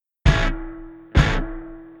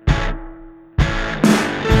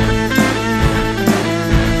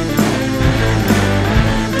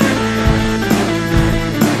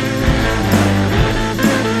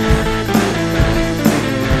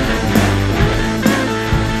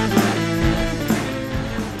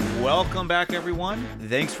Welcome back, everyone.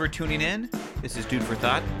 Thanks for tuning in. This is Dude for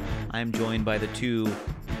Thought. I am joined by the two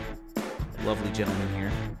lovely gentlemen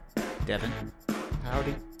here, Devin,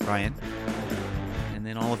 Howdy. Ryan, and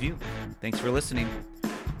then all of you. Thanks for listening.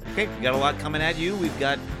 Okay, we got a lot coming at you. We've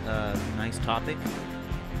got a nice topic,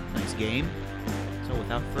 nice game. So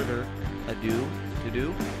without further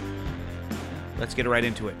ado, let's get right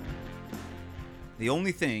into it. The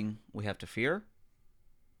only thing we have to fear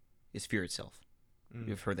is fear itself.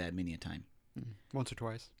 You've heard that many a time. Once or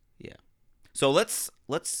twice. Yeah. So let's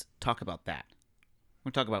talk about that.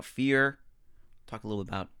 We're going to talk about fear, talk a little bit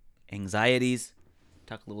about anxieties,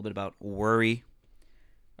 talk a little bit about worry.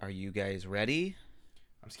 Are you guys ready?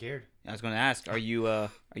 I'm scared. I was going to ask, are you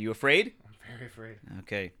afraid? I'm very afraid.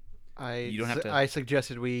 Okay. I You don't have to- I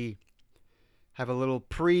suggested we have a little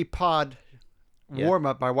pre-pod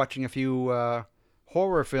warm-up by watching a few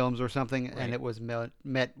horror films or something, Right. and it was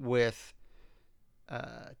met with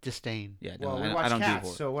disdain. Yeah, no, Well, we I watched don't do Cats,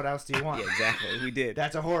 horror. so what else do you want? Yeah, exactly. We did.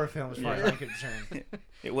 That's a horror film as far as I'm concerned.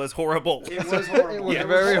 It was horrible. It was horrible. It was Yeah,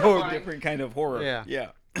 very horrible. Different kind of horror. Yeah.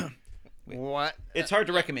 Yeah. What? It's hard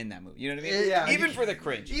to recommend that movie. You know what I mean? Yeah, Even you- for the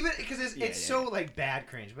cringe. Even because it's so like bad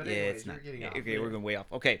cringe. But Yeah, anyways, it's not. we're getting Yeah, off. okay, we're going way off.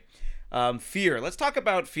 Okay. Fear. Let's talk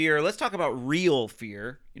about fear. Let's talk about real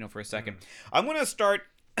fear, for a second. I'm going to start.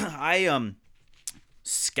 I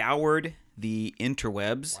scoured the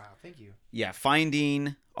interwebs. Wow, thank you. Yeah,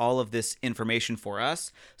 finding all of this information for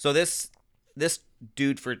us. So this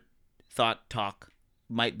Dude for Thought talk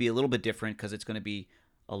might be a little bit different because it's going to be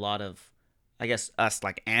a lot of, I guess, us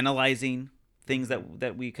like analyzing things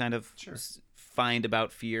that we kind of find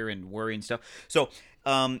about fear and worry and stuff. So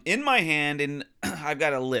in my hand, and I've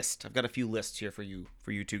got a list. I've got a few lists here for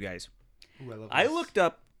you two guys. Ooh, I love I this. looked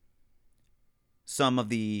up some of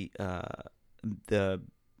the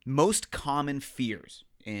most common fears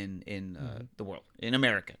in the world, in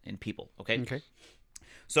America, in people. Okay. Okay.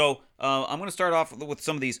 So I'm going to start off with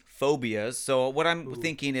some of these phobias. So what I'm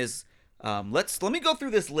thinking is, let me go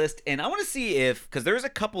through this list, and I want to see because there's a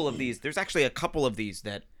couple of these. There's actually a couple of these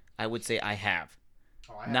that I would say I have.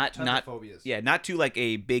 Oh, I have not tons not of phobias. Yeah, not to like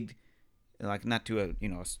a big, like not to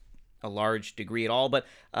a large degree at all, but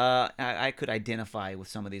I could identify with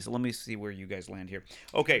some of these. Let me see where you guys land here.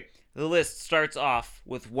 Okay, the list starts off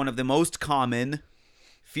with one of the most common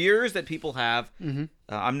fears that people have. Mm-hmm.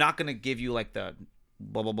 I'm not going to give you like the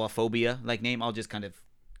blah blah blah phobia like name. I'll just kind of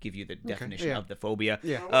give you the definition yeah. of the phobia.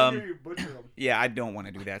 Yeah. I wanna hear you butcher them. Yeah, I don't want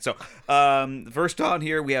to do that. So first on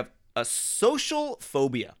here we have a social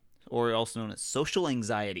phobia, or also known as social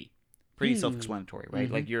anxiety. Pretty self-explanatory, right?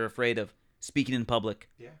 Mhm. Like you're afraid of speaking in public,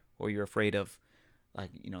 Yeah. or you're afraid of like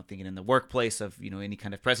thinking in the workplace of any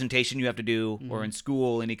kind of presentation you have to do, or in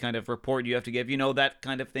school any kind of report you have to give, that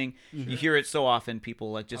kind of thing. You hear it so often.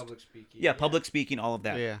 People like just Public speaking. public speaking, all of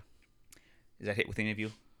that. Yeah. Is that hit with any of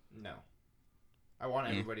you? No. I want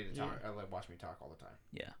Yeah. everybody to talk. Watch me talk all the time.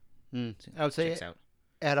 Yeah. I would say Checks out.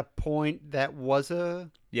 at a point that was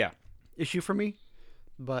a Yeah. issue for me,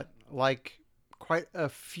 but like quite a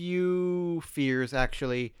few fears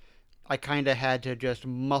actually, I kind of had to just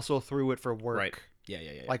muscle through it for work. Right. Yeah.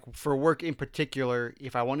 Like for work in particular,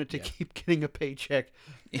 if I wanted to Yeah. keep getting a paycheck,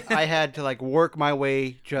 I had to like work my way,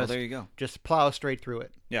 Well, just there you go. just plow straight through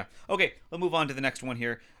it. Yeah. Okay. Let's move on to the next one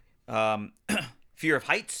here. Fear of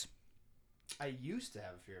heights. I used to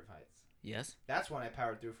have a fear of heights. Yes. That's when I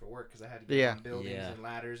powered through for work because I had to get Yeah. on buildings Yeah. and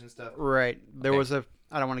ladders and stuff. Right. There Okay. was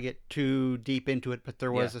I don't want to get too deep into it, but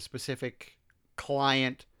there was Yeah. a specific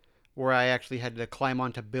client where I actually had to climb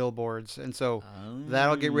onto billboards, and so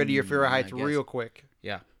that'll get rid of your fear of heights I guess. real quick.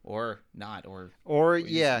 Yeah. Or not. Or Or you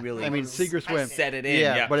just yeah, really I mean, sink or swim. set it in.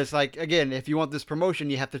 Yeah, Yeah. but it's like again, if you want this promotion,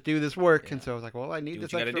 you have to do this work, and Yeah. so I was like, well, I need Do what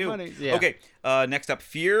this you gotta extra do. money. Yeah. Okay. Next up,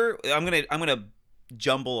 fear. I'm gonna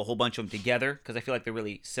jumble a whole bunch of them together because I feel like they're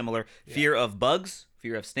really similar. Yeah. Fear of bugs.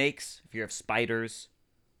 Fear of snakes. Fear of spiders.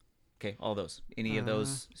 Okay, all those. Any of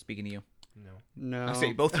those speaking to you? No. No. I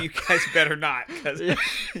say both of you guys better not because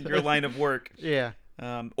your line of work. Yeah.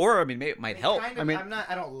 Or I mean, maybe it might help. Kind of, I mean-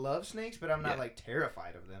 I don't love snakes, but I'm not Yeah. like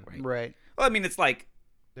terrified of them. Right. Right. Well, I mean, it's like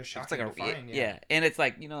They're it's shocking like to find. yeah, and it's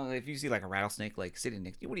like if you see like a rattlesnake like sitting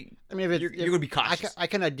next to you, what do you? I mean, if You're gonna be cautious. I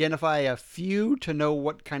can identify a few to know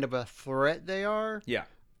what kind of a threat they are. Yeah.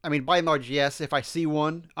 I mean, by and large, yes. If I see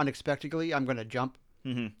one unexpectedly, I'm gonna jump.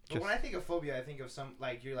 Mm-hmm. But when I think of phobia, I think of some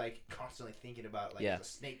like you're like constantly thinking about like Yeah. is a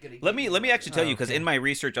snake gonna. Let get me you? actually tell you because okay. in my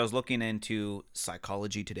research I was looking into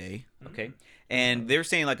Psychology Today, okay, Mm-hmm. and they're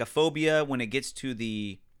saying like a phobia when it gets to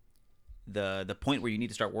the point where you need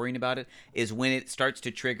to start worrying about it is when it starts to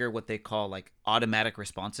trigger what they call like automatic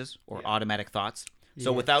responses or Yeah. automatic thoughts.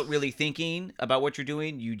 So without Yes. really thinking about what you're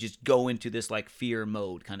doing, you just go into this like fear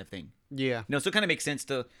mode kind of thing. Yeah. So it kind of makes sense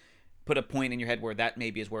to put a point in your head where that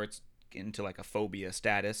maybe is where it's into like a phobia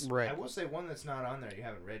status. I Right. will say one that's not on there you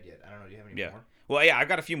haven't read yet. I don't know. Do you have any Yeah. more? Well, yeah, I've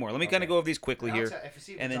got a few more. Let me kind of Okay. go over these quickly And I'll here, if you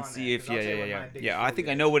see if and it's then on see there, if 'cause I'll tell you what my yeah. biggest I think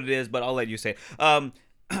phobia I know is. what it is, but I'll let you say.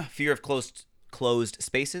 Fear of closed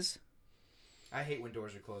spaces. I hate when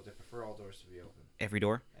doors are closed. I prefer all doors to be open. Every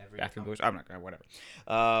door, Every bathroom time. doors. I'm not gonna whatever.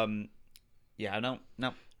 Yeah, no.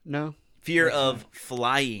 No. Fear Which of one?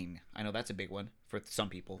 flying. I know that's a big one for some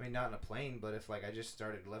people. I mean, not in a plane, but if like I just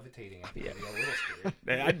started levitating, I think Yeah. I'd be a little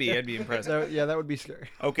scared. I'd be impressed. So, yeah, that would be scary.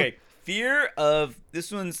 Okay, fear of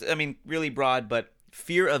this one's I mean really broad, but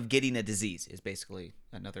fear of getting a disease is basically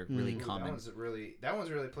another really Ooh, common. That one's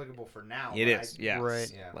really applicable for now. It but is, yeah.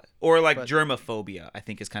 Right. Yeah. Or like But- germophobia, I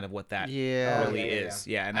think is kind of what that Yeah. really yeah, yeah, is.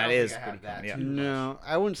 Yeah, and I that don't is think I pretty have common. that Yeah. too. No,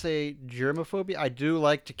 I wouldn't say germophobia. I do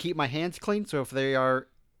like to keep my hands clean, so if they are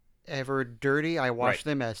ever dirty, I wash Right.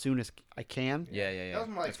 them as soon as I can. Yeah. That was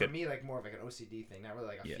more like That's for good. me, like more of like an OCD thing, not really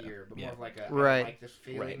like a Yeah, fear, but yeah. more of like a I Right. don't like this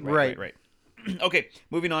feeling. Right. Okay,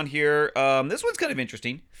 moving on here. This one's kind of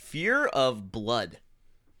interesting. Fear of blood.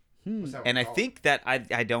 What's that one And I called? think that I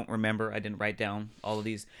don't remember. I didn't write down all of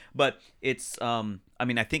these, but it's I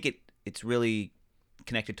mean I think it's really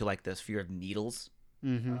connected to like this fear of needles.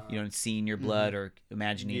 Mm-hmm. You know, seeing your blood or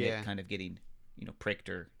imagining Yeah. it kind of getting pricked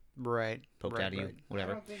or Right. poked right, out of you, right.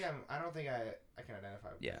 whatever. I don't think I can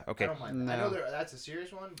identify with Yeah, that. okay. I don't mind that. I No. know that's a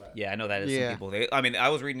serious one, but Yeah, I know that is Yeah. some people. I mean, I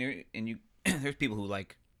was reading it, and there's people who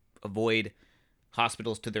like avoid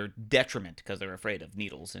hospitals to their detriment because they're afraid of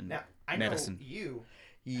needles and now I medicine. know you.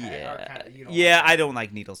 Yeah, kinda- you don't yeah, like I don't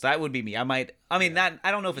like needles. That would be me. I mean, Yeah. that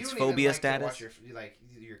I don't know if you it's don't even phobia like to status. watch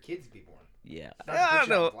your kids be born. Yeah, Not to I put don't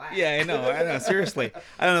you on know. blast. Yeah, I know. Seriously,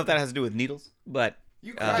 I don't know if that has to do with needles, but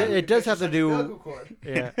You Uh, cried when It you does touched have to such do- umbilical cord.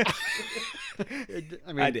 Yeah.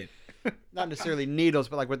 I mean, I did. not necessarily needles,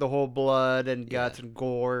 but like with the whole blood and guts and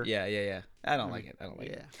gore. Yeah. I don't like it. I don't like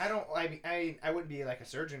Yeah. it. I don't. I wouldn't be like a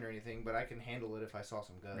surgeon or anything, but I can handle it if I saw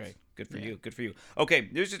some guts. Right. Good for Yeah. you. Good for you. Okay,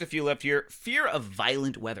 there's just a few left here. Fear of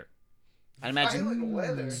violent weather. I imagine Violent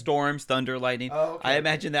weather. storms, thunder, lightning. Oh, okay. I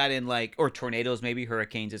imagine that in like or tornadoes, maybe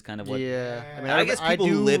hurricanes is kind of what. Yeah. Yeah. I mean, I guess people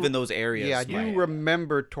who do- live in those areas. Yeah, I do might.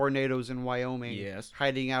 remember tornadoes in Wyoming. Yes.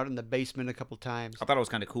 Hiding out in the basement a couple times. I thought it was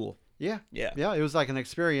kind of cool. Yeah. Yeah. Yeah, it was like an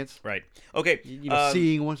experience. Right. Okay. You know,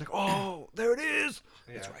 seeing one's like, oh, there it is.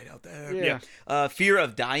 It's Yeah. right out there. Yeah. Fear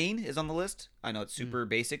of dying is on the list. I know it's super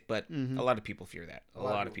basic, but Mhm. a lot of people fear that. A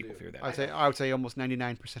lot of people do. fear that. I would say almost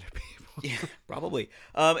 99% of people. Yeah, probably.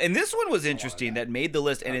 And this one was interesting that made the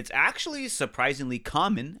list, and it's actually surprisingly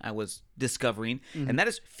common. I was discovering, and that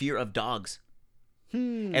is fear of dogs.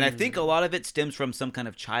 And I think a lot of it stems from some kind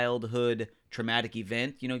of childhood traumatic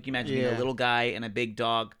event. You know, you can imagine being a Yeah. little guy and a big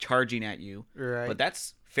dog charging at you. Right. But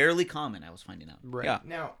that's fairly common. I was finding out. Right. Yeah.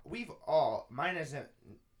 Now we've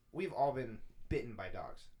all been bitten by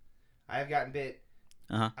dogs. I've gotten bit.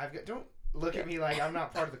 Uh-huh. Don't look at me like I'm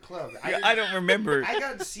not part of the club. I don't remember. I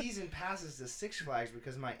got season passes to Six Flags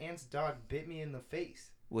because my aunt's dog bit me in the face.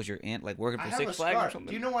 Was your aunt like working I for have a Six Flags scar. or something?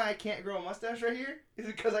 Do you know why I can't grow a mustache right here? Is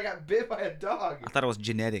it because I got bit by a dog? I thought it was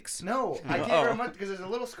genetics. No, I can't Oh. grow a mustache because there's a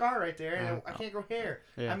little scar right there, and I can't grow hair.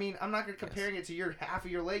 Yeah. I mean, I'm not comparing it to your half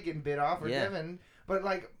of your leg getting bit off or Yeah. Devin, but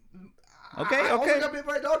like, Okay, I also okay. got bit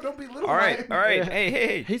by a dog. Don't be little. All right. man. All right. Yeah.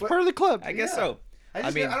 Hey. He's But- part of the club. I guess Yeah. so. I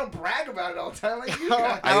mean- don't brag about it all the time like you I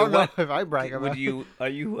guys. I don't mean, know what- if I brag about Would you? Are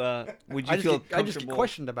you? Would you I just, feel get, I just get comfortable?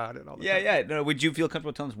 questioned about it all the Yeah, time. yeah. No, would you feel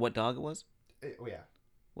comfortable telling us what dog it was? Oh yeah,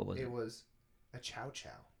 What was it? it was a Chow Chow.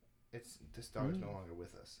 This dog is no longer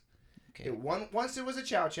with us. Okay. Once it was a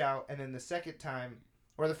Chow Chow, and then the second time,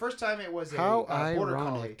 or the first time it was a How border collie.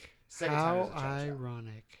 ironic. Second time it How was a Chow Chow.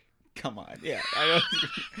 ironic. Come on. Yeah. I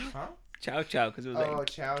don't. Huh? Chow chow because it was Oh, like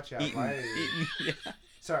Chow Chow. eating. My- Yeah.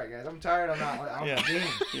 Sorry guys, I'm tired. I'm Yeah. game.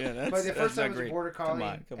 Yeah. That's. But the that's first not time it was great. a border collie, Come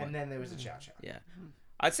on. and then there was a Chow Chow. Yeah.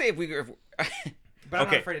 I'd say if we. But I'm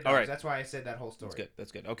Okay, not afraid of dogs. all right. That's why I said that whole story. That's good.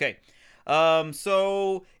 That's good. Okay.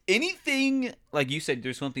 So anything like you said,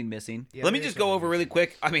 there's something missing. Yeah, Let me there is just go something over really missing.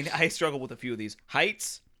 quick. I mean, I struggle with a few of these.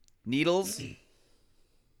 Heights, needles.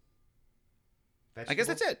 I guess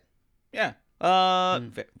that's Vegetables? it. Yeah.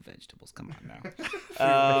 Vegetables. Come on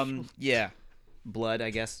now. Yeah. Blood. I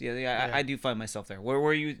guess. Yeah. Yeah. I do find myself there. Where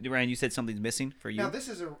were you, Ryan? You said something's missing for you. Now this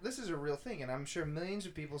is a real thing, and I'm sure millions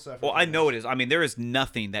of people suffer. Well, from I know this. it is. I mean, there is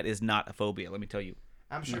nothing that is not a phobia. Let me tell you.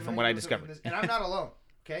 I'm sure from millions what I of people suffer from discovered. this, and I'm not alone.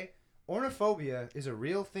 Okay, ornithophobia is a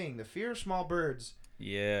real thing. The fear of small birds,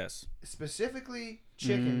 Yes. specifically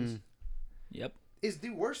chickens, Yep. is the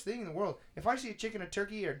worst thing in the world. If I see a chicken, a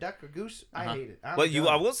turkey, or a duck, or goose, I hate it. I'm But you,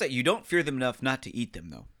 done. I will say, you don't fear them enough not to eat them,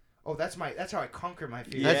 though. Oh, that's how I conquer my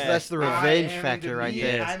fear. Yeah. That's the I revenge am factor right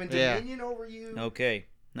Yes. there. I'm in Yeah. dominion over you. Okay.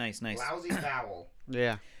 Nice. Lousy foul.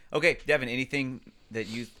 Yeah. Okay, Devin, anything that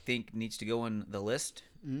you think needs to go on the list?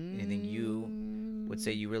 Anything you would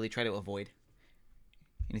say you really try to avoid?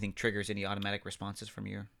 Anything triggers any automatic responses from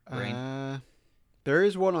your brain? There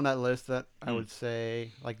is one on that list that I Hmm. would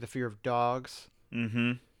say, like the fear of dogs.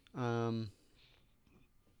 Mm-hmm.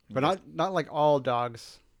 But not like all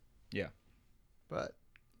dogs. Yeah. But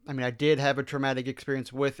I mean, I did have a traumatic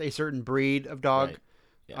experience with a certain breed of dog. Right.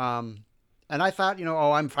 Yeah. And I thought,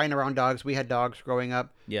 I'm fine around dogs. We had dogs growing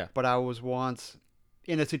up. Yeah. But I was once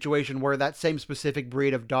in a situation where that same specific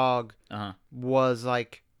breed of dog Uh-huh. was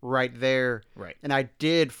like right there. Right. And I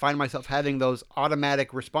did find myself having those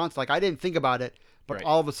automatic responses. Like I didn't think about it, but Right.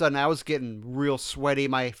 all of a sudden I was getting real sweaty.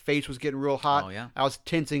 My face was getting real hot. Oh, yeah. I was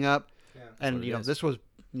tensing up. Yeah. And, what it is. this was,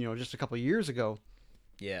 just a couple of years ago.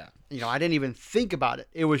 Yeah. I didn't even think about it.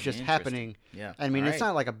 It was just Interesting. happening. Yeah. I mean, All it's right.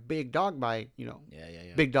 not like a big dog by, Yeah.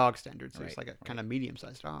 big dog standards. Right, It's like a kind of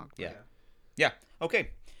medium-sized dog. Yeah. Yeah. Okay.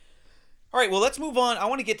 All right. Well, let's move on. I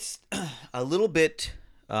want to get a little bit,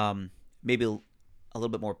 maybe a little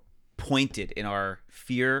bit more pointed in our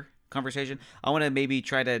fear conversation. I want to maybe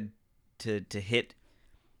try to hit,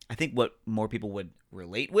 I think, what more people would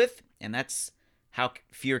relate with, and that's how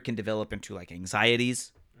fear can develop into like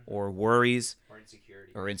anxieties or worries Or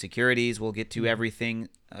insecurity. or insecurities. We'll get to everything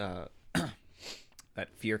that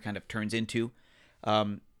fear kind of turns into.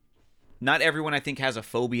 Not everyone, I think, has a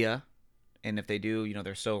phobia, and if they do,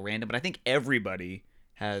 they're so random. But I think everybody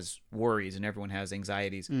has worries and everyone has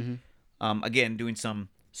anxieties. Again, doing some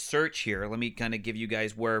search here, let me kind of give you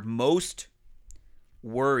guys where most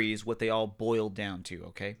worries, what they all boil down to.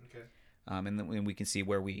 Okay, Okay. and then we can see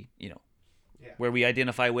where we, Yeah. where we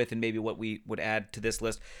identify with and maybe what we would add to this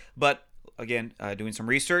list. But again, doing some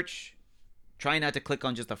research, trying not to click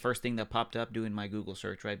on just the first thing that popped up, doing my Google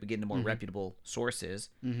search, right? But getting to more reputable sources.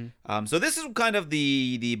 So this is kind of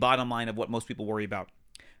the bottom line of what most people worry about.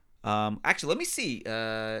 Actually, let me see.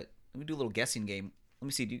 Let me do a little guessing game. Let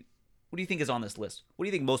me see. What do you think is on this list? What do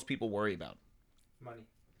you think most people worry about? Money.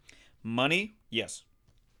 Money? Yes.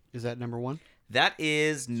 Is that number one? That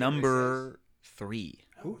is number 3.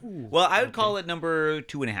 Ooh. Well, I would call it number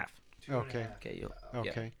 2.5. 2.5. Okay. Okay.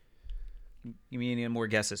 Okay. Give me any more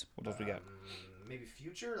guesses. What else we got? Maybe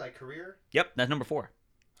future, like career. Yep, that's number 4.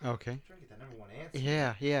 Okay. I'm trying to get that number one answer.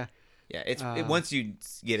 Yeah. Yeah. Yeah, once you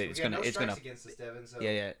get it, So it's we got gonna no it's gonna strikes against us, Devin. So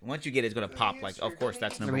yeah. Once you get it, it's gonna pop. Like, of course,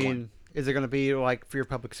 that's I number mean, one. is it going to be like fear of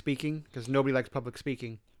public speaking? Because nobody likes public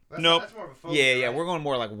speaking. That's, Nope. That's more of a phobia, Yeah. right? We're going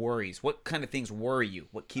more like worries. What kind of things worry you?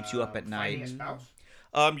 What keeps you up at Finding a night?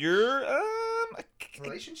 spouse. Your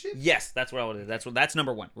Relationship. yes, that's what I would do. That's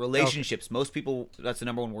number one. Relationships. Most people, that's the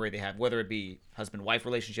number one worry they have. Whether it be husband-wife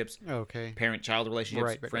relationships, Okay. parent-child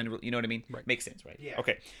relationships, Right. friend. You know what I mean? Right. Makes sense, right? Yeah.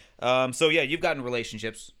 Okay. So yeah, you've gotten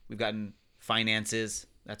relationships. We've gotten finances.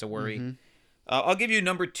 That's a worry. I'll give you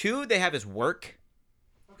number 2. They have is work.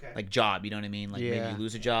 Okay. Like job, you know what I mean? Like maybe Yeah. you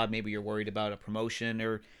lose a job, maybe you're worried about a promotion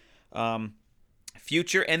or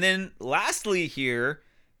future. And then lastly here,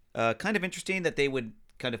 kind of interesting that they would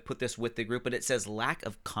kind of put this with the group, but it says lack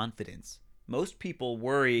of confidence. Most people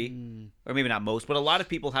worry, or maybe not most, but a lot of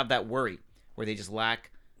people have that worry where they just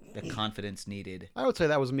lack the confidence needed. I would say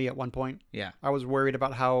that was me at one point. Yeah, I was worried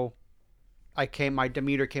about how my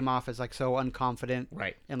demeanor came off as like so unconfident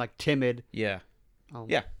right. and like timid. Yeah. Um,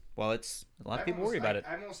 Yeah. Well, it's a lot of people worry about it.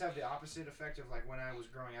 I almost have the opposite effect of like when I was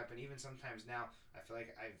growing up, and even sometimes now, I feel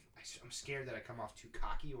like I'm scared that I come off too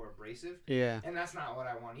cocky or abrasive, Yeah. and that's not what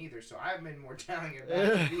I want either. So I've been more telling it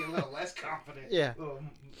back to be a little less confident, Yeah. a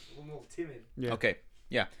little timid. Yeah. Okay.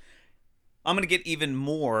 Yeah. I'm going to get even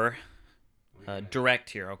more direct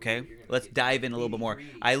here, okay? You're gonna Let's get dive in a little bit more.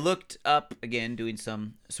 nitty-gritty. I looked up, again, doing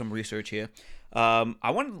some research here.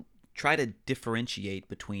 I want to try to differentiate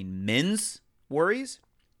between men's worries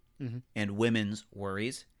and women's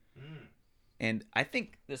worries. And I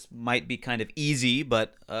think this might be kind of easy,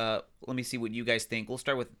 but let me see what you guys think. We'll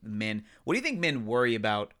start with men. What do you think men worry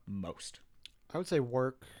about most? I would say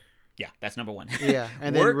work. Yeah, that's number 1. Yeah.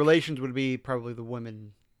 And then Work. relations would be probably the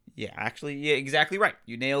women. Yeah, actually, yeah, exactly right.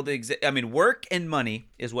 You nailed it. I mean, work and money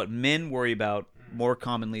is what men worry about more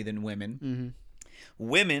commonly than women.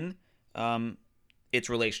 Women, it's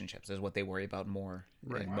relationships is what they worry about more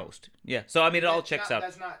than most. Yeah. So I mean, it all checks out.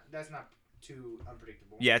 That's not too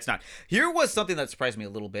unpredictable. Yeah, it's not. Here was something that surprised me a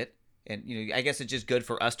little bit, and I guess it's just good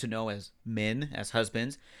for us to know as men, as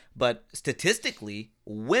husbands. But statistically,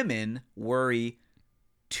 women worry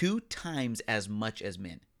 2 times as much as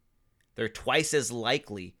men. They're twice as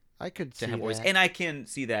likely I could to see have worries, that. and I can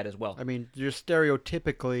see that as well. I mean, just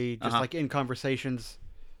stereotypically, just Uh-huh. like in conversations,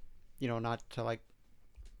 not to like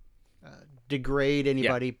degrade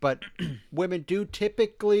anybody, but women do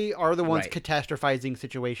typically are the ones Right. catastrophizing Oh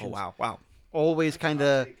situations. wow. Always kind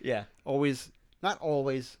of, Yeah. always, not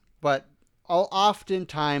always, but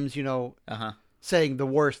oftentimes, Uh-huh. saying the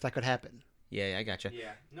worst that could happen. Yeah, I gotcha.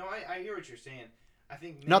 Yeah. No, I hear what you're saying. I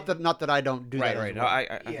think Not that I don't do Right, that. right. As well. I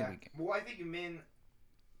yeah. think we can. Well, I think men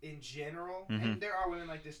in general, Mhm. and there are women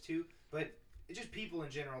like this too, but it's just people in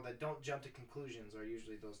general that don't jump to conclusions are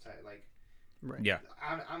usually those type. Like, Right. Yeah.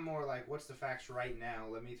 I'm more like, what's the facts right now?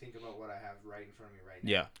 Let me think about what I have right in front of me right now.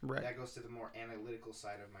 Yeah. Right. That goes to the more analytical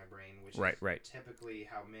side of my brain, which Right, is right. typically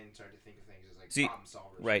how men start to think of things as like See, problem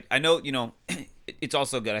solvers. Right. I know, it's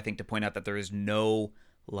also good, I think, to point out that there is no,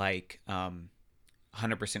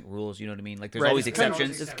 100% rules, you know what I mean? Like, there's Right, always it's kind of-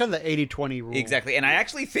 exceptions. It's kind of the 80-20 rule. Exactly. And I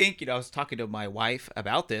actually think, I was talking to my wife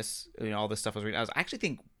about this, all this stuff I was reading. I actually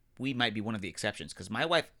think we might be one of the exceptions because my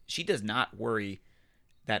wife, she does not worry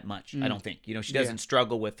that much, I don't think. She doesn't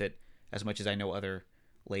struggle with it as much as I know other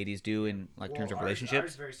ladies do in, like, terms of relationships.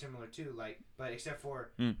 Ours is very similar too. Like, but except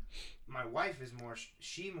for my wife is more.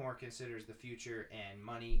 She more considers the future and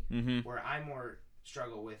money, Mm-hmm. where I more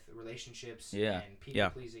struggle with relationships Yeah. and people Yeah.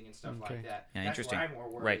 pleasing and stuff Okay. like that. Yeah, That's interesting. where I'm more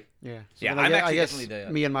worried. Right. Yeah. Yeah, then I'm actually I guess definitely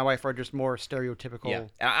the- me and my wife are just more stereotypical. Yeah,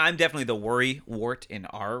 I'm definitely the worry wart in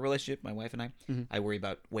our relationship, my wife and I. Mhm. I worry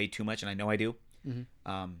about way too much, and I know I do. Mhm.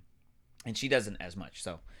 And she doesn't as much.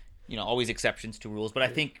 So, always exceptions to rules. But I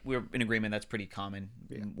think we're in agreement that's pretty common.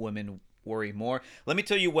 Yeah. Women worry more. Let me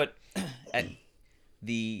tell you what, at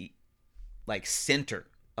the center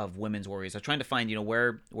of women's worries. I was trying to find,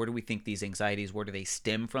 where do we think these anxieties, where do they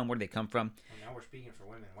stem from? Where do they come from? Well, now we're speaking for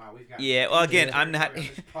women. Wow, we've got. Yeah, well, again, I'm not- on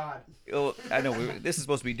this pod. Oh, I know this is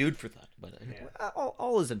supposed to be dude for thought, but Yeah.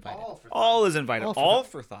 all is invited. All for thought. All is invited. All for All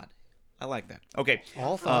for thought. I like that. Okay.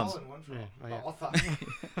 All For thoughts. all and one for Yeah. all. Oh, yeah. All thoughts.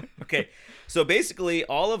 Okay. So basically, not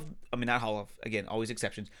all of, again, always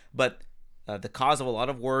exceptions, but the cause of a lot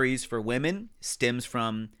of worries for women stems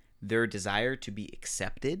from their desire to be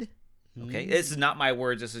accepted. Okay. This is not my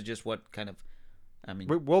words. This is just what kind of,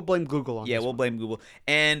 We'll blame Google on yeah, this we'll one. blame Google.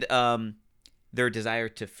 And their desire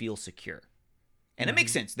to feel secure. And it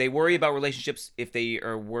makes sense. They worry about relationships if they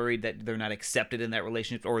are worried that they're not accepted in that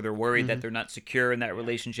relationship, or they're worried that they're not secure in that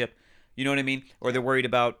relationship. You know what I mean? Or they're worried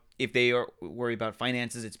about, if they are worried about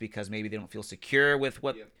finances, it's because maybe they don't feel secure with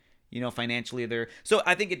what, financially they're. So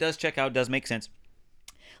I think it does check out, does make sense.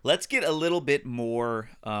 Let's get a little bit more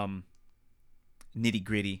nitty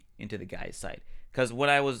gritty into the guy's side. Because what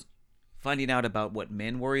I was finding out about what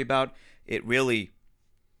men worry about, it really,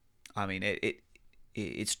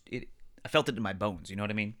 it's I felt it in my bones. You know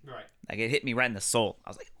what I mean? Right. Like, it hit me right in the soul. I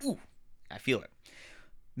was like, ooh, I feel it.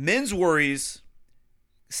 Men's worries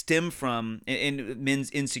stem from, and men's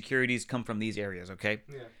insecurities come from these areas, okay?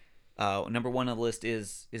 Yeah. Number one on the list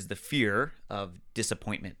is the fear of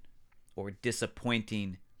disappointment or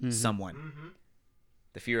disappointing someone. Mm-hmm.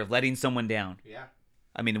 The fear of letting someone down. Yeah.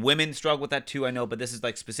 Women struggle with that too, I know, but this is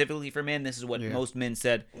like specifically for men. This is what most men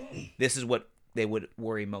said. This is what they would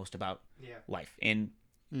worry most about Yeah. life in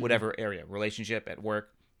whatever area, relationship, at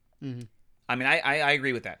work. Mhm. I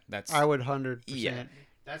agree with that. That's I would 100%. Yeah.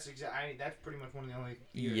 That's that's pretty much one of the only.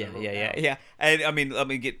 fears I yeah, wrote yeah. down. Yeah. And let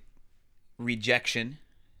me get rejection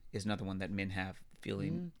is another one that men have,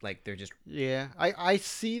 feeling like they're just Yeah, I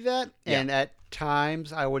see that, Yeah. and at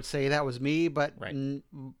times I would say that was me, but Right.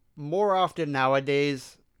 more often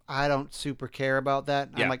nowadays I don't super care about that.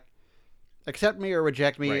 Yeah. I'm like, accept me or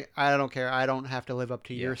reject me. Right. I don't care. I don't have to live up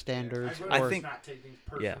to Yeah. your I'd standards. rather I or, think- not take things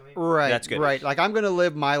Yeah. personally. right, That's good. right. Like, I'm gonna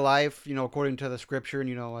live my life, according to the scripture, and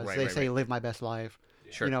as Right, they right, say, right. live my best life.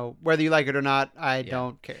 sure. Whether you like it or not, I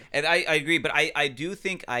don't care. And I agree, but I do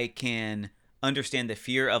think I can understand the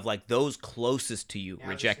fear of, like, those closest to you Yeah, I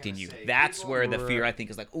was just rejecting gonna you. say, That's people- where the fear, Right. I think,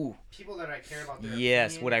 is like, ooh, People that I care about their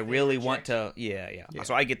yes, opinion, would I if they really want reject- to? Yeah. Yeah.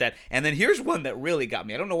 So I get that. And then here's one that really got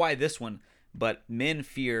me. I don't know why this one, but men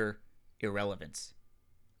fear irrelevance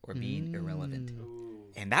or being irrelevant. Ooh.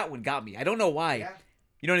 And that one got me. I don't know why. Yeah.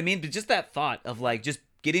 You know what I mean? But just that thought of, like, just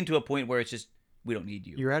getting to a point where it's just, we don't need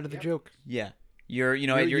you. You're out of the Yep. joke. Yeah. You're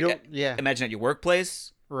You you're don't- yeah. imagine at your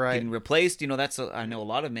workplace, Right. getting replaced. That's I know a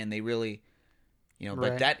lot of men, they really, but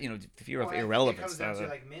Right. that, the fear Well, of I think irrelevance. It comes down to,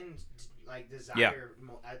 like, men's desire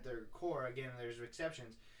at their core. Again, there's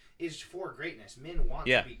exceptions. Is for greatness. Men want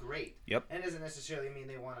Yeah. to be great. Yep. And it doesn't necessarily mean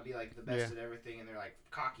they want to be like the best Yeah. at everything and they're like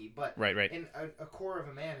cocky. But Right. in a core of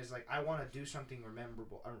a man is like, I want to do something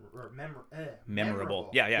memorable.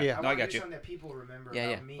 Memorable. Yeah. Yeah. No, I I want to got do you. something that people remember Yeah.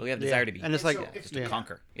 about me. We have Yeah. desire to be. And it's And like, so if- just to yeah.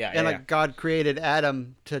 conquer. Yeah. and yeah. like God created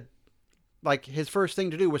Adam to like his first thing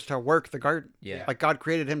to do was to work the garden. Yeah. Like God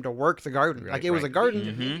created him to work the garden. Right, Like it was right. a garden.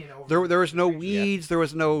 Dominion over There was no the creation. weeds, there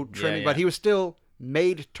was no trimming, but yeah. he was still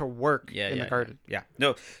made to work Yeah, in yeah, the garden. Yeah.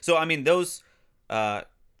 No. So I mean, those.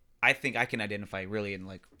 I think I can identify really in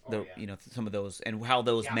like the Oh, yeah. some of those and how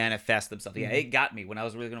those Yeah. manifest themselves. Yeah, it got me when I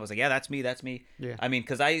was really gonna. I was like, yeah, that's me. That's me. Yeah. I mean,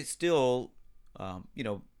 because I still,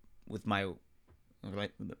 with my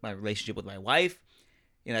relationship with my wife,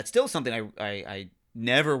 that's still something I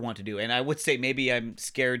never want to do, and I would say maybe I'm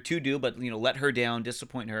scared to do, but let her down,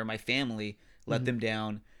 disappoint her, my family, let them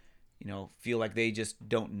down, feel like they just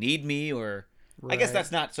don't need me, or I guess Right.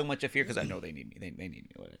 that's not so much a fear because I know they need me. They need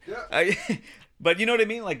me. Whatever. Yeah. But you know what I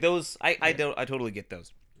mean? Like those, I totally get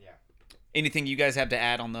those. Yeah. Anything you guys have to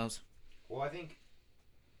add on those? Well, I think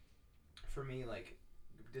for me, like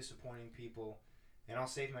disappointing people, and I'll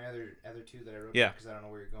save my other two that I wrote Yeah. because I don't know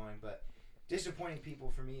where you're going. But disappointing people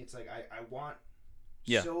for me, it's like I want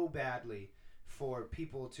Yeah. so badly for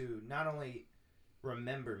people to not only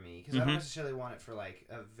remember me, because I Mhm. don't necessarily want it for like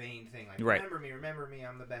a vain thing, like Right. remember me,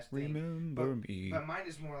 I'm the best thing. Remember me. But mine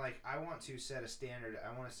is more like I want to set a standard.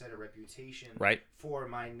 I want to set a reputation Right. for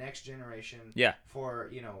my next generation. Yeah.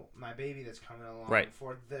 For my baby that's coming along. Right.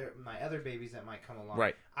 For my other babies that might come along.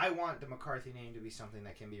 Right. I want the McCarthy name to be something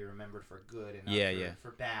that can be remembered for good and not Yeah,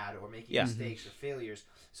 for bad or making Yeah. mistakes or failures.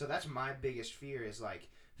 So that's my biggest fear is like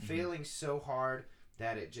Mm-hmm. failing so hard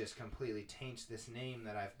that it just completely taints this name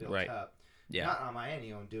that I've built Right. up. Yeah. Not on my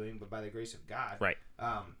own doing, but by the grace of God. Right.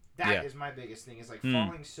 That is Yeah. my biggest thing. Is like Mm.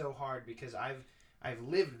 falling so hard because I've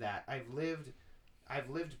lived that. I've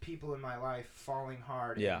lived people in my life falling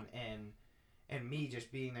hard. Yeah. And me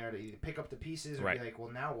just being there to either pick up the pieces or Right. be like, well,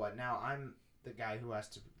 now what? Now I'm the guy who has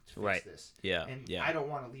to fix Right. this. Yeah. And yeah. I don't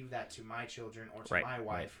want to leave that to my children or to Right, my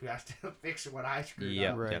wife who has to fix what I screwed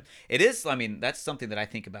Yeah, up. Right. yeah. It is. I mean, that's something that I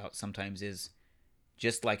think about sometimes is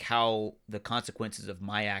just like how the consequences of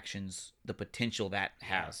my actions, the potential that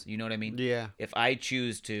has. You know what I mean? Yeah. If I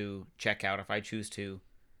choose to check out, if I choose to,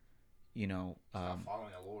 Not following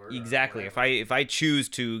the Lord. or exactly. whatever. If I choose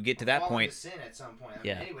to get to that Falling point, to sin at some point. I mean,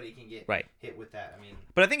 Yeah. anybody can get Right. hit with that. I mean,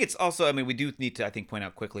 but I think it's also. I mean, we do need to. I think point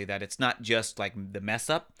out quickly that it's not just like the mess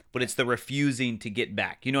up, but it's the refusing to get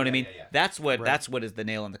back. You know what I Yeah, mean? yeah, yeah. That's what. Right. That's what is the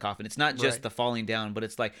nail in the coffin. It's not just Right. the falling down, but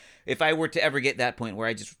it's like if I were to ever get that point where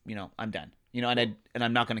I just, I'm done. And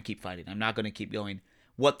I'm not going to keep fighting. I'm not going to keep going.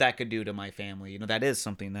 What that could do to my family. That is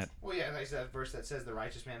something that. well, yeah, like that verse that says the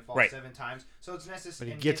righteous man falls Right. 7 times. So it's necessary. But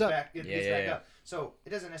he and gets up. Back, Yeah, gets yeah, back yeah. up. So it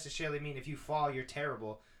doesn't necessarily mean if you fall, you're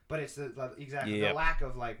terrible. But it's exactly Yep. the lack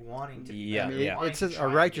of like wanting to. Yeah, I mean, yeah. wanting it to says a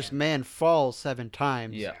try righteous again. man falls 7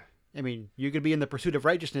 times. Yeah. I mean, you could be in the pursuit of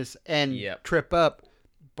righteousness and Yep. trip up,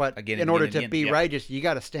 but Again in and order again to and be again. Yep. righteous, you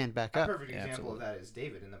got to stand back A up. perfect Yeah, example absolutely. of that is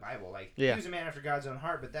David in the Bible. Like Yeah. he was a man after God's own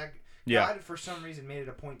heart, but that Yeah. God for some reason made it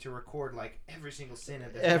a point to record like every single sin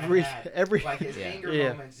that Every- had, every- like his Yeah. anger Yeah.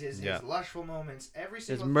 moments, his Yeah. moments, every His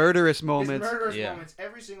single murderous moments. His murderous Yeah. moments,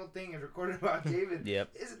 every single thing is recorded about David.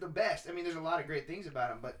 Yep. Isn't the best. I mean, there's a lot of great things about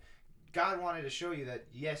him, but God wanted to show you that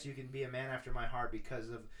yes, you can be a man after my heart because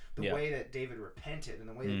of the Yeah. way that David repented and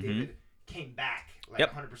the way that Mhm. David came back, like Yep.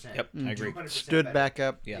 100%. Yep. I agree. 200% Stood better. back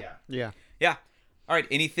up. Yeah. Yeah. Yeah. Yeah. All right.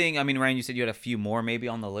 Anything? I mean, Ryan, you said you had a few more maybe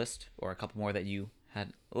on the list, or a couple more that you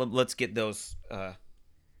had. Let's get those.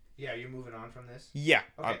 Yeah, you're moving on from this. Yeah.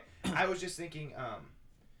 Okay, I was just thinking.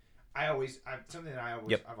 Something that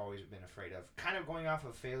Yep. I've always been afraid of, kind of going off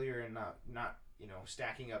of failure and not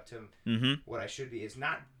stacking up to Mm-hmm. what I should be, is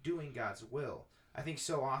not doing God's will. I think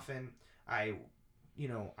so often I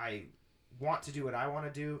want to do what I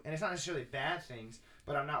want to do, and it's not necessarily bad things,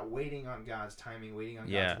 but I'm not waiting on God's timing, waiting on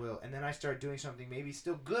Yeah. God's will, and then I start doing something maybe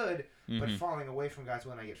still good, but Mhm. falling away from God's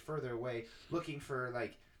will, and I get further away, looking for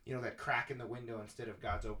like that crack in the window instead of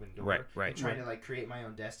God's open door, Right, right. and trying to like create my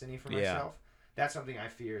own destiny for Yeah. myself. That's something I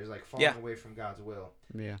fear is like falling Yeah. away from God's will,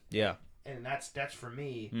 Yeah. Yeah. and that's for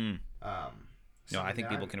me. Mm. No, I something think that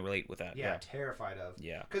people I'm, can relate with that. yeah, Yeah. terrified of.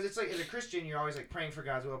 Yeah. Because it's like, as a Christian, you're always like praying for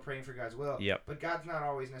God's will, praying for God's will. Yep. But God's not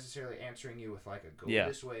always necessarily answering you with like a go Yeah,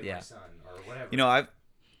 this way, yeah. my son, or whatever.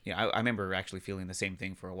 I remember actually feeling the same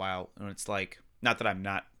thing for a while, and it's like, not that I'm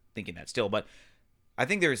not thinking that still, but I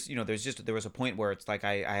think there was a point where it's like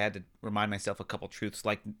I had to remind myself a couple truths,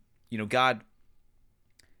 like, God,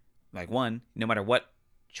 like, one, no matter what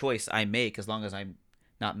choice I make, as long as I'm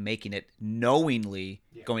not making it knowingly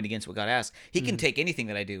Yeah. going against what God asks, He can Mhm. take anything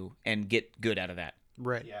that I do and get good out of that.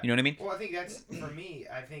 Right. Yeah. You know what I mean? Well, I think that's for me.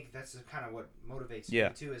 I think that's kind of what motivates Yeah.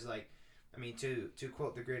 me too. Is like, I mean, to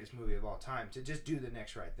quote the greatest movie of all time, to just do the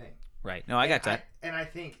next right thing. Right. No, I got And that. and I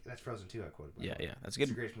think that's Frozen 2. I quoted. by Yeah, the way. yeah, that's It's good.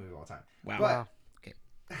 the greatest movie of all time. Wow. But Wow.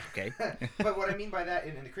 Okay. but what I mean by that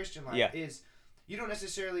in the Christian life Yeah. is, you don't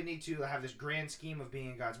necessarily need to have this grand scheme of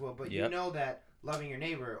being in God's will, but you Yep. know that loving your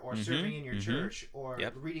neighbor or Mhm, serving in your mhm. church or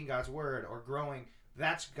Yep. reading God's word or growing,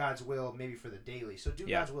 that's God's will maybe for the daily. So do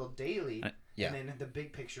Yeah. God's will daily, yeah. and then the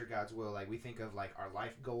big picture God's will, like we think of like our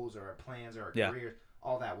life goals or our plans or our Yeah. careers,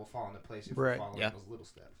 all that will fall into place if Right. we're following Yeah. those little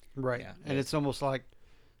steps. Right. Yeah. And it's almost like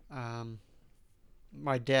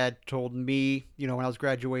my dad told me, when I was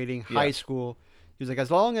graduating Yeah. high school, he was like, as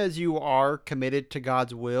long as you are committed to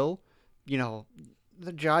God's will,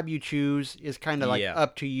 the job you choose is kind of like Yeah.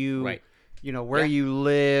 up to you. Right. Where Yeah. you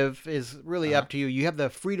live is really Uh-huh. up to you. You have the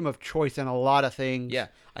freedom of choice in a lot of things. Yeah.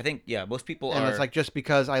 I think most people And are it's like, just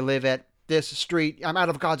because I live at this street, I'm out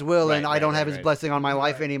of God's will Right, and I right, don't have right, his right. blessing on my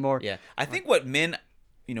life Right. anymore. Yeah, I think what men,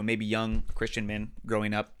 maybe young Christian men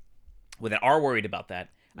growing up with that are worried about that.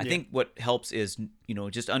 I Yeah. think what helps is,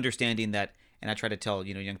 just understanding that, and I try to tell,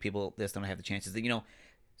 young people this, don't have the chances that,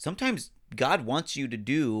 sometimes God wants you to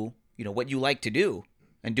do, what you like to do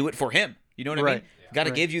and do it for him. You know what I Right. mean? God to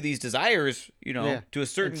Right. give you these desires, Yeah. to a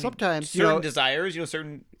certain, And sometimes, certain desires,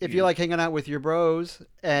 certain. If you like hanging out with your bros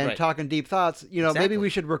and Right. talking deep thoughts, maybe Exactly. we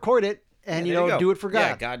should record it and, there you go. do it for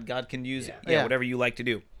God. Yeah, God can use Yeah. whatever you like to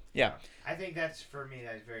do. Yeah. I think that's for me.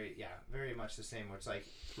 That's very much the same. Where it's like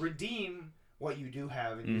redeem what you do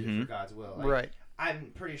have and use it Mhm. for God's will. Like, Right.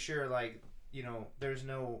 I'm pretty sure, like there's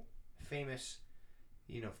no famous,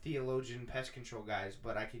 theologian pest control guys,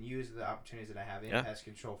 but I can use the opportunities that I have in Yeah. pest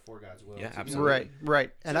control for God's will. Yeah, to do absolutely.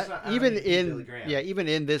 Right. And it's not- I don't even need to be Billy in Graham. even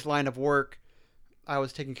in this line of work, I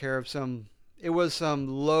was taking care of some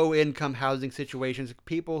low income housing situations,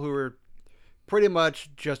 people who were pretty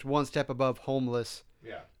much just one step above homeless.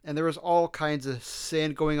 Yeah. And there was all kinds of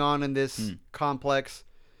sin going on in this complex.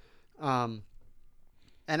 And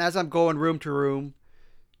as I'm going room to room,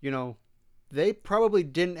 they probably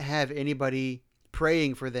didn't have anybody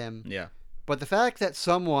praying for them. Yeah. But the fact that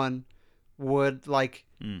someone would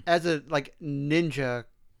as a ninja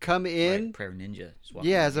come in, Right. Prayer ninja. is what-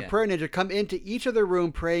 as a prayer ninja, come into each of the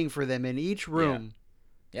room praying for them in each room.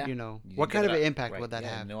 Yeah. You You what get kind it of an up. impact Right. would that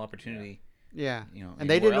Yeah, have? No opportunity. Yeah. And And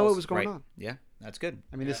they didn't anywhere know what else. was going Right. on. Yeah, that's good.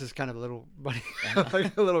 I mean, this is kind of a little, Yeah.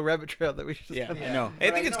 like a little rabbit trail that we should. Yeah. Yeah. know. But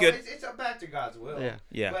I think it's know good. It's up back to God's will. Yeah.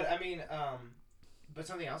 Yeah. But I mean, but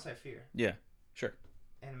something else I fear, Yeah. Sure.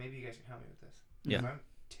 and maybe you guys can help me with this. Yeah. 'Cause I'm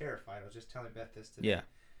terrified. I was just telling Beth this today. Yeah.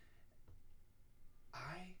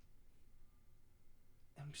 I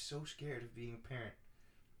am so scared of being a parent.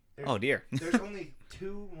 Oh dear. There's only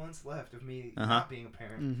 2 months left of me Uh-huh. not being a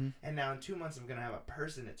parent, Mm-hmm. and now in 2 months I'm gonna have a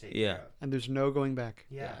person to take Yeah. care of. And there's no going back.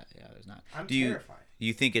 Yeah, Yeah. There's not. I'm Do you terrified.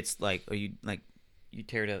 you think it's like are you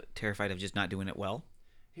terrified of just not doing it well?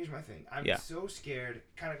 Here's my thing. I'm Yeah. so scared.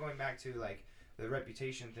 Kind of going back to like the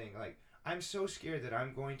reputation thing. Like I'm so scared that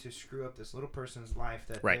I'm going to screw up this little person's life.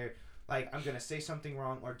 That Right. they're like I'm gonna say something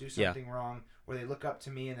wrong or do Yeah. something wrong, where they look up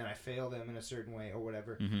to me and then I fail them in a certain way or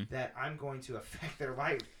whatever. Mhm. That I'm going to affect their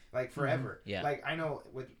life like forever. Yeah. Like I know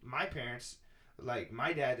with my parents, like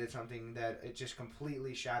my dad did something that it just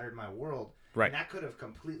completely shattered my world. Right. And that could have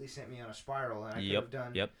completely sent me on a spiral, and I could Yep. have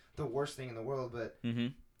done Yep. the worst thing in the world. But Mm-hmm.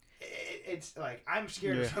 it's like I'm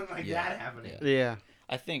scared of Yeah. something like Yeah. that happening. Yeah. Yeah.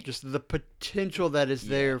 I think Just the potential that is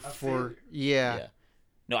there a for. failure. Yeah.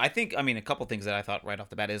 No, I think a couple things that I thought right off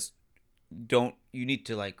the bat is you need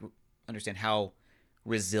to understand how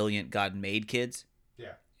resilient God made kids.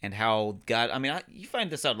 Yeah. And how God, you find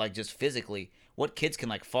this out just physically, what kids can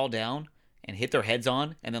fall down and hit their heads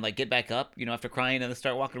on and then get back up, after crying and then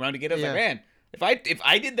start walking around to get up. Yeah. Like, man, if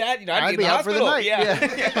I did that, I'd be be in the out for the hospital.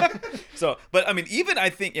 night. Yeah. So, but even I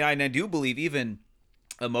think, and I do believe even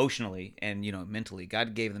emotionally and mentally,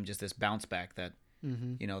 God gave them just this bounce back that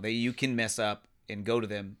Mm-hmm. you can mess up and go to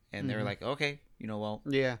them and they're Mhm. like, okay, well,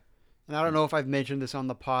 Yeah. And I don't know if I've mentioned this on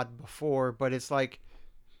the pod before, but it's like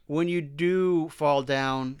when you do fall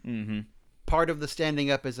down, mm-hmm. part of the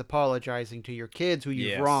standing up is apologizing to your kids who you've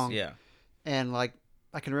Yes, wronged. yeah, And I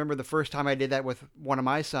can remember the first time I did that with one of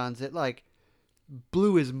my sons, it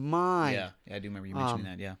blew his mind. yeah, I do remember you mentioning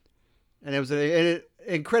that, yeah, And it was an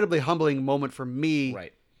incredibly humbling moment for me.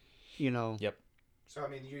 right, Yep. So I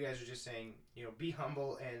mean, you guys are just saying, be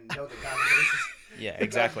humble and know that God's grace is yeah,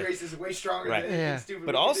 exactly. God's grace is way stronger Right. than anything Yeah. stupid.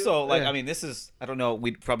 But we can also, do. Yeah. this is, I don't know,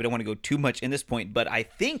 we probably don't want to go too much in this point, but I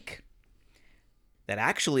think that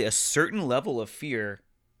actually a certain level of fear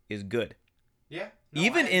is good. yeah, No,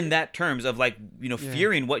 Even I in agree. that terms of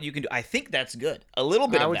fearing what you can do. I think that's good. A little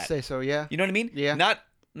bit I of would that. say so, yeah. You know what I mean? Yeah. Not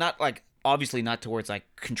obviously not towards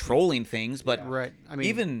controlling things, but Right. I mean,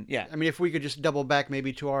 even, yeah. I mean, if we could just double back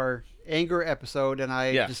maybe to our anger episode, and I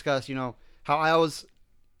Yeah. discussed, how I was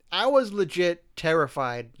legit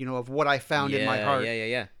terrified, of what I found in my heart.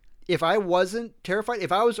 Yeah. if I wasn't terrified,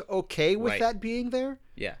 if I was okay with Right. that being there,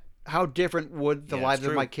 Yeah. how different would the Yeah, lives it's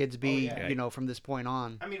of my true. kids be, Oh, yeah. you know, from this point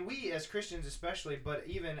on? I mean, we as Christians especially, but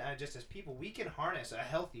even just as people, we can harness a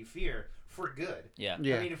healthy fear for good. Yeah.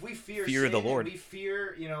 Yeah. I mean, if we fear Fear sin the Lord. and we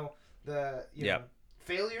fear, the Yeah.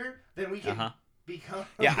 failure, then we can Uh-huh. become.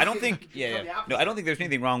 Yeah, I don't we think. can Yeah, become the yeah. No, opposite. I don't think there's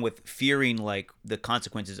anything wrong with fearing like the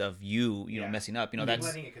consequences of you know, Yeah. messing up. You know, Like, that's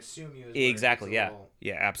letting it consume you. Is where it exactly. gets a Yeah, little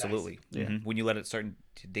yeah, absolutely. Yeah. Mhm. When you let it start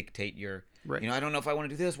to dictate your, Right. you know, I don't know if I want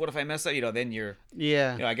to do this. What if I mess up? You know, then you're,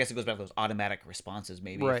 Yeah. you know, I guess it goes back to those automatic responses.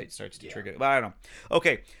 Maybe Right. if it starts to Yeah. trigger. But I don't know.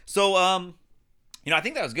 Okay, so you know, I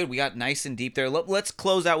think that was good. We got nice and deep there. Let's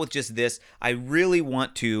close out with just this. I really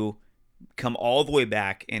want to come all the way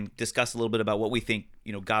back and discuss a little bit about what we think,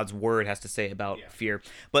 you know, God's word has to say about Yeah. fear.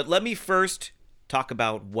 But let me first talk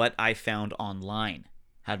about what I found online,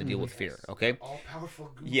 how to deal with fear, okay? All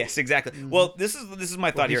powerful Google. Yes, exactly. Well, this is my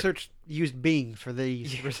Well, thought he here. used Bing for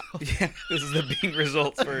these results. Yeah, this is the Bing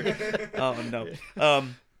results for. Oh no.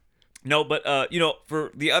 No, but you know,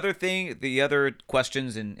 for the other thing, the other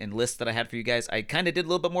questions and lists that I had for you guys, I kind of did a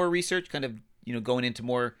little bit more research, kind of, you know, going into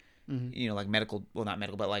more, you know, like medical, well, not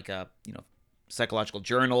medical, but like you know, psychological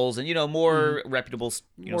journals and, you know, more reputable,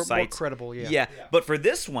 you know, More sites. credible, yeah. Yeah. Yeah. But for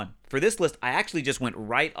this one, for this list, I actually just went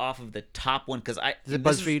right off of the top one because I. Is it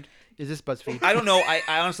this BuzzFeed? Is this BuzzFeed? I don't know. I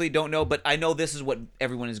honestly don't know, but I know this is what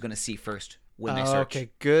everyone is going to see first when they search. Okay,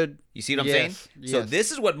 good. You see what I'm Yes, saying? So yes.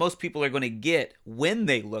 this is what most people are going to get when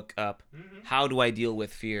they look up, Mm-hmm. how do I deal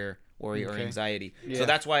with fear or Okay. anxiety? Yeah. So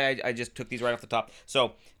that's why I just took these right off the top.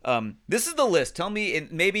 So this is the list. Tell me,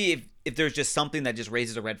 and maybe if there's just something that just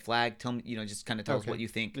raises a red flag, tell me, you know, just kind of tell us Okay. what you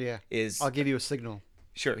think Yeah. is. I'll give you a signal.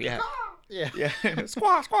 Sure, yeah. Yeah. Yeah.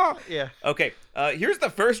 Squaw, squaw. Yeah. Okay, here's the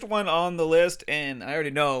first one on the list, and I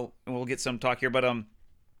already know, and we'll get some talk here, but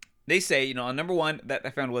they say, you know, on number one that I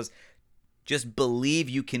found was just believe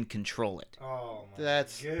you can control it. Oh my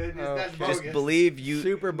That's- goodness, that's okay. bogus. Just believe you.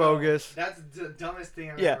 Super No, bogus. That's the dumbest thing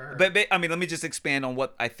I've Yeah, ever heard. but I mean, let me just expand on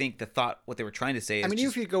what I think what they were trying to say is. I mean,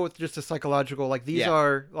 just, if you go with just a psychological, like these Yeah.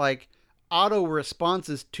 are like auto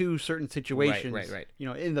responses to certain situations. right. You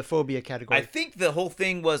know, in the phobia category. I think the whole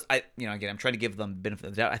thing was, you know, again, I'm trying to give them benefit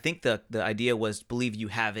of the doubt. I think the idea was believe you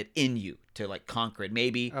have it in you to like conquer it,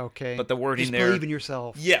 maybe. Okay. But the wording Just there. believe in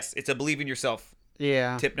yourself. Yes, it's a believe in yourself.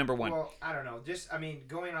 Yeah. Tip number one. Well, I don't know. Just, I mean,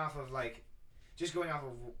 going off of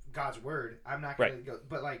God's word, I'm not gonna Right. go.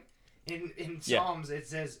 But like in Yeah. Psalms, it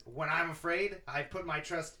says, "When I'm afraid, I put my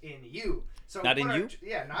trust in you." So Not in what you?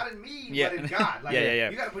 Yeah, not in me, Yeah. but in God. Like, Yeah.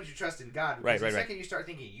 You got to put your trust in God. Right, Because right, the right. second you start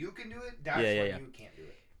thinking you can do it, that's Yeah, when yeah. you can't do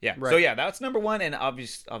it. Yeah. Right. So yeah, that's number one, and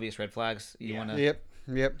obvious red flags. You Yeah. want to?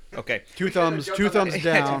 Yep. Okay. Two We could've thumbs. jumped Two on thumbs that.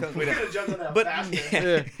 down. thumbs. We could have jumped on that But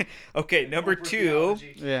faster. okay, number Over two.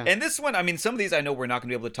 theology. Yeah. And this one, I mean, some of these I know we're not going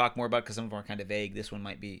to be able to talk more about because some of them are kind of vague. This one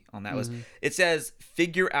might be on that list. It says,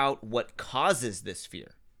 figure out what causes this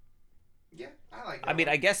fear. Yeah, I like that. I mean,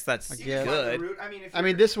 one. I guess that's I You guess. can find the good. root. I mean, if I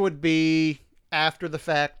mean, you're- this would be after the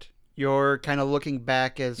fact. You're kind of looking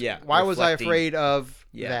back as, Yeah, why was I reflecting. afraid of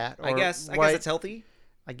Yeah. that? I or guess why- it's healthy.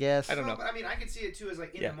 I guess. I don't know. But I mean, I can see it too as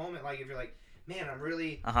like in Yeah. the moment, like if you're like, man, I'm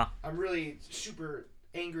really Uh-huh. super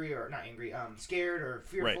angry or not angry, scared or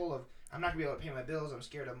fearful of I'm not gonna be able to pay my bills. I'm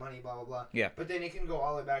scared of money, blah blah blah. Yeah. But then it can go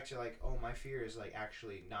all the way back to like, oh, my fear is like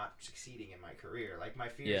actually not succeeding in my career. Like my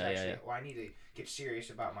fear is Yeah, yeah, actually, yeah. oh, I need to get serious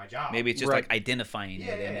about my job. Maybe it's just Right. like identifying Yeah,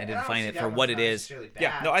 it and yeah, and I don't identifying see it that for one's what it not is. necessarily Yeah,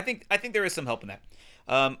 bad. no, I think there is some help in that.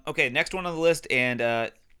 Okay, next one on the list,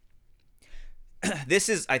 and this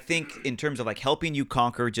is, I think, in terms of like helping you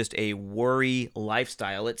conquer just a worry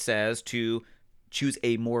lifestyle. It says to choose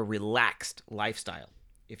a more relaxed lifestyle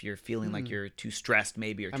if you're feeling like you're too stressed,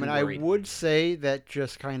 maybe, or too I mean, worried. I would say that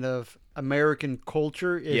just kind of American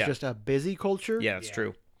culture is Yeah. just a busy culture. Yeah, that's Yeah.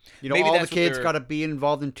 true. You know, Maybe all the that's what kids they're- got to be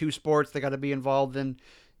involved in 2 sports. They got to be involved in,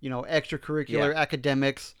 you know, extracurricular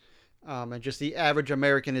academics. And just the average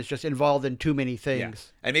American is just involved in too many Yeah,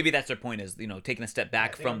 things. and maybe that's their point is, you know, taking a step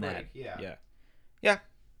back take a from break, that. yeah. Yeah.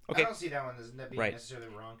 Okay. I don't see that one as being Right. necessarily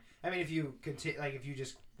wrong. I mean, if you like if you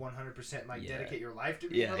just 100% like Yeah. dedicate your life to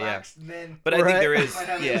being Yeah, yeah. relaxed, then But I think Right. there is, Might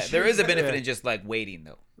have yeah, issues. there is a benefit Yeah. in just like waiting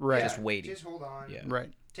though. Right. Just waiting. Just hold on. Yeah.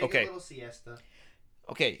 Right. Take Okay. a little siesta.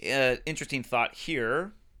 Okay, interesting thought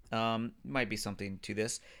here. Might be something to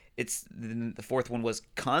this. It's the fourth one was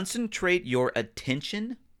concentrate your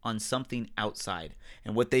attention on something outside.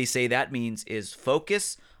 And what they say that means is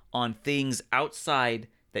focus on things outside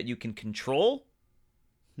that you can control.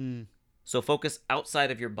 So focus outside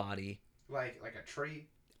of your body. Like a tree.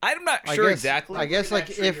 I'm not I sure guess- exactly. I guess Look at like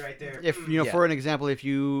that tree if right there. if you know, Yeah. for an example, if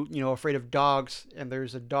you know afraid of dogs and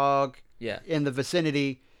there's a dog Yeah. in the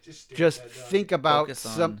vicinity, Just, stare just at that dog. think about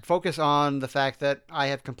Focus focus on the fact that I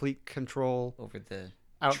have complete control. over the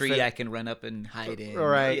Outfit. tree I can run up and hide in. All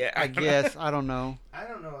right, Yeah. I guess I don't know. I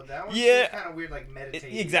don't know. That one Yeah. kind of weird, like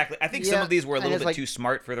meditating. Exactly. I think Yeah, some of these were a and little it's bit like- too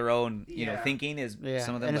smart for their own, Yeah. thinking. Is Yeah,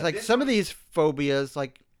 some of them. and it's but- like This some one- of these phobias,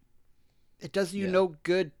 like it does you Yeah. no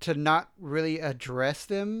good to not really address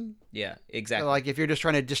them. yeah, exactly. Like if you're just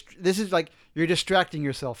trying to this is like you're distracting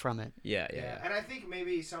yourself from it. yeah, Yeah. yeah. And I think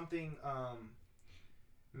maybe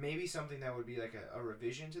something that would be like a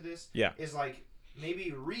revision to this. Yeah. Is like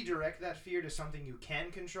maybe redirect that fear to something you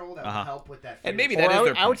can control that will Uh-huh. help with that fear. And maybe Or that is I would,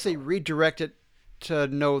 their I would point. say redirect it to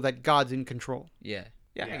know that God's in control. Yeah,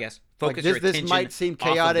 I Yeah. guess. Like Focus your this attention might seem off of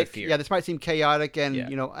the chaotic. fear. Yeah, this might seem chaotic and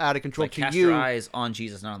Yeah. out of control like to cast you. your eyes on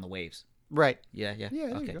Jesus, not on the waves. Right. Yeah, yeah. Yeah.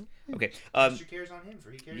 There okay. you go. Yeah, Okay. Cast your cares on him,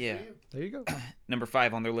 for he cares yeah. for you. There you go. Number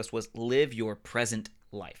 5 on their list was live your present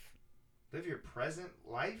life. Live your present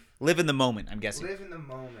life. Live in the moment. I'm guessing. Live in the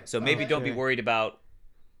moment. So maybe Okay. don't be Okay. worried about.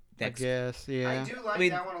 I Next. guess. Yeah. I do like I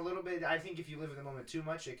mean- that one a little bit. I think if you live in the moment too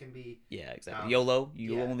much, it can be. Yeah, exactly. Um, YOLO.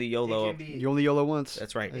 You yeah, only It YOLO. can be, You only YOLO once.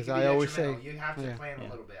 That's right. it As can be I always say. detrimental. You have to Yeah. plan Yeah.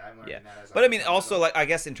 a little bit. I'm learning Yeah. that as But I mean, go. also, like I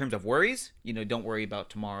guess in terms of worries, don't worry about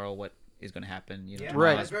tomorrow. What is going to happen? Yeah, tomorrow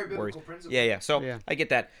Right. That's is very biblical worries. principle. Yeah, yeah. So Yeah. I get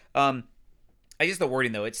that. I guess the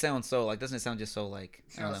wording though, it sounds so like doesn't it sound just so like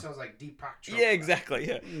I don't know. Sounds like Deepak Chopra. Yeah, exactly.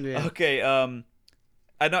 Yeah. Yeah. Okay. I'm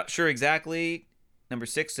not sure exactly. Number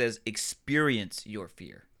 6 says experience your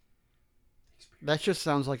fear. That just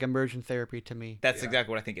sounds like immersion therapy to me. That's Yeah.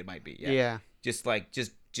 exactly what I think it might be. Yeah. Yeah. Just like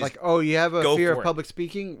just Like, oh, you have a go fear for of it. public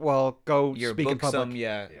speaking? Well, go your speak in book public. some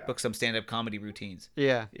Yeah. book some stand-up comedy routines.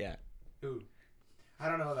 Yeah. Yeah. Ooh. I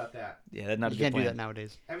don't know about that. Yeah, that's not You a good can't plan. do that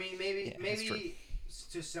nowadays. I mean, maybe Yeah, that's true.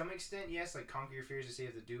 to some extent, yes, like conquer your fears to see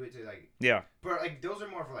if to do it to like. Yeah. But like those are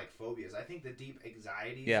more for like phobias. I think the deep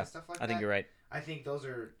anxieties Yeah, and stuff like that. I think you're right. I think those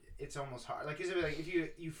are. It's almost hard. Like, is it like if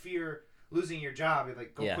you fear losing your job, you're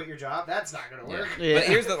like go Yeah. quit your job? That's not gonna work. Yeah. But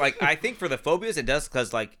here's the I think for the phobias it does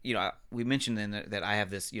because we mentioned that I have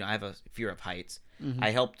this I have a fear of heights. Mhm.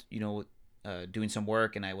 I helped doing some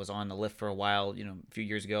work and I was on the lift for a while a few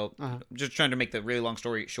years ago. Uh-huh. Just trying to make the really long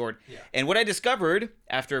story short. Yeah. And what I discovered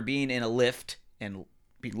after being in a lift and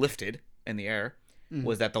being lifted in the air Mhm.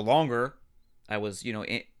 was that the longer I was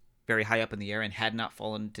very high up in the air and had not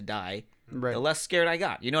fallen to die, Right. the less scared I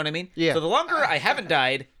got. You know what I mean? Yeah. So the longer I haven't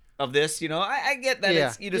died of this, I get that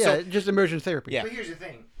Yeah. it's so just immersion therapy. Yeah. But here's the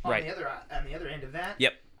thing. On Right. the other end of that.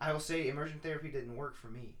 Yep. I will say immersion therapy didn't work for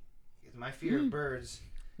me. Because my fear Hmm. of birds.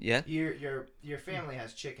 yeah. Your family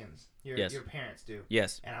has chickens. Yes. Your parents do.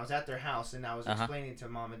 Yes. And I was at their house and I was Uh-huh. explaining to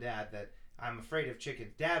mom and dad that I'm afraid of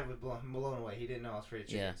chickens. Dad was blown away. He didn't know I was afraid of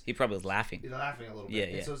Yeah. chickens. He probably was laughing. He's laughing a little bit. Yeah,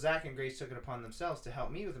 And yeah. so Zach and Grace took it upon themselves to help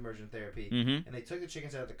me with immersion therapy. Mm-hmm. And they took the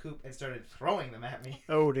chickens out of the coop and started throwing them at me.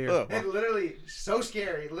 Oh dear. Oh. And literally so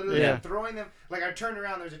scary. Literally Yeah. throwing them. Like I turned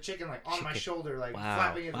around, there's a chicken like on my Chicken. shoulder, like Wow.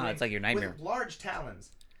 flapping his Wow, wings it's like your nightmare. with large talons.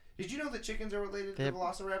 Did you know that chickens are related to They the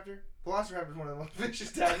have- Velociraptor? Velociraptor is one of the most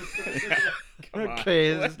vicious dinosaurs. Come on.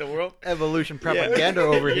 Okay, What the world? Evolution propaganda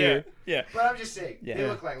over Yeah. here. Yeah. But I'm just saying, Yeah. they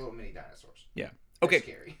look like little mini dinosaurs. Yeah. They're Okay.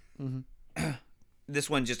 scary. This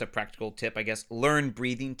one's just a practical tip, I guess. Learn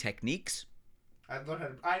breathing techniques. I know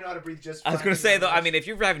how to breathe just I was fine. gonna say though, I That's- mean, if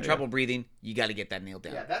you're having trouble breathing, you got to get that nailed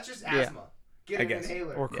down. yeah, that's just Yeah. asthma. Get I an guess.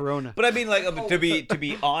 inhaler. Or Corona. But I mean, like to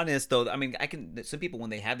be honest though, I mean, some people when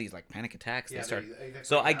they have these like panic attacks, yeah, they start. they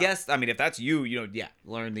So freak I out. guess I mean, if that's you, learn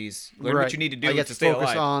Right. what you need to do I guess to stay focus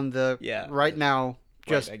alive. on the Yeah. right now.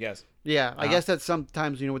 Just Right, I guess. yeah, I Uh-huh. guess that's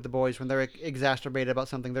sometimes with the boys when they're exacerbated about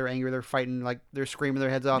something, they're angry, they're fighting, like they're screaming their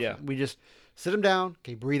heads off. Yeah. We just sit them down.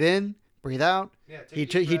 Okay, breathe in, breathe out. Yeah, take He a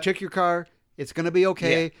deep he breath. took your car. It's gonna be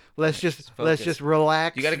okay. Yeah. Let's just focus.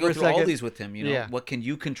 relax. You got to for go a through all second. these with him. Yeah. What can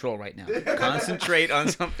you control right now? Concentrate on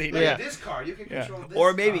something. Like Yeah. this car, you can Yeah. control this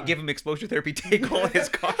Or maybe car. give him exposure therapy. Take all his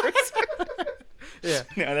cars. Yeah.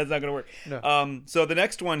 No, that's not gonna work. No. So the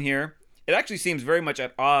next one here, it actually seems very much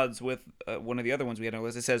at odds with one of the other ones we had on the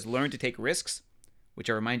list. It says learn to take risks, which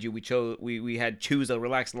I remind you we had choose a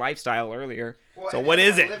relaxed lifestyle earlier. Well, So and what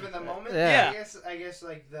then is it? Live in the moment. Yeah. I guess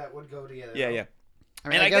like that would go together. Yeah, though. yeah. I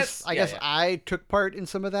mean, And I I guess guess- yeah. I took part in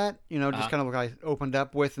some of that. Just Uh-huh. kind of like I opened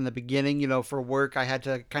up with in the beginning. For work, I had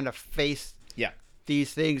to kind of face Yeah.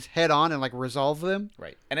 these things head on and like resolve them.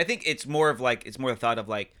 Right. And I think it's more the thought of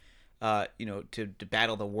like, to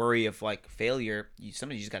battle the worry of like failure.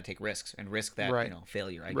 Sometimes you just got to take risks and risk that Right.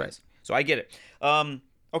 failure. I Right. guess. So I get it.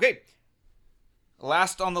 Okay.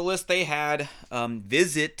 Last on the list they had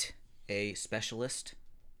visit a specialist,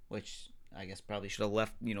 which I guess probably should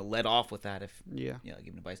have led off with that if Yeah.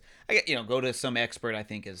 giving advice. I get go to some expert. I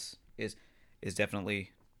think is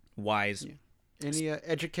definitely wise. Yeah. Any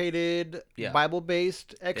educated Yeah.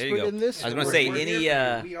 Bible-based you expert go. in this? I was gonna Or- say, We're any,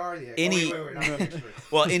 here for you. We are the any- wait, not the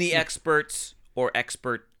experts. Well, any experts or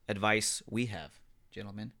expert advice we have,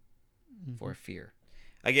 gentlemen, for fear.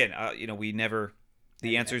 Again, we never.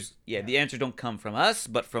 The answers, the answers don't come from us,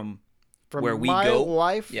 but from where we my go.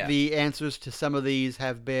 life, Yeah. the answers to some of these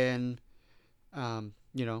have been,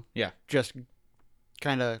 Yeah. just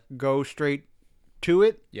kind of go straight to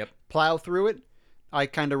it. Yep. Plow through it. I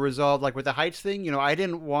kind of resolved, like with the heights thing, I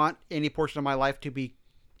didn't want any portion of my life to be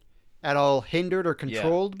at all hindered or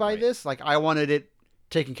controlled by right. this. Like, I wanted it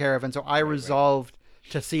taken care of. And so I resolved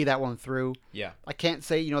to see that one through. Yeah. I can't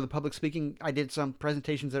say, the public speaking, I did some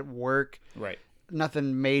presentations at work. Right.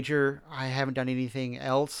 Nothing major. I haven't done anything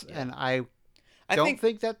else. And I don't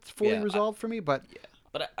think that's fully resolved for me. But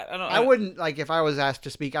But I don't know. I wouldn't, like, if I was asked to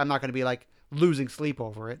speak, I'm not going to be, like, losing sleep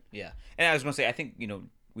over it. Yeah. And I was going to say, I think,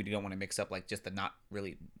 we don't want to mix up, like, just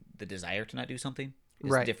the desire to not do something. It's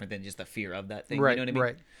Right. different than just the fear of that thing. Right, You know what I mean?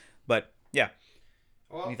 right. But, yeah.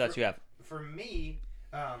 Well, Any thoughts you have? For me,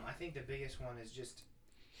 I think the biggest one is just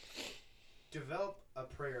develop a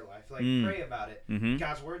prayer life. Like, pray about it. Mm-hmm.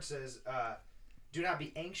 God's word says, do not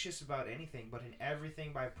be anxious about anything, but in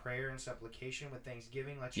everything by prayer and supplication with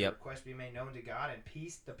thanksgiving, let your requests be made known to God, and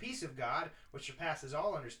the peace of God, which surpasses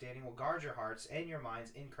all understanding, will guard your hearts and your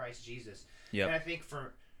minds in Christ Jesus. Yep. And I think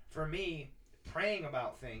for me, praying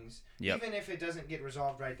about things, even if it doesn't get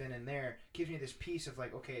resolved right then and there, gives me this peace of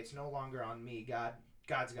like, okay, it's no longer on me.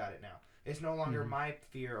 God's got it now. It's no longer my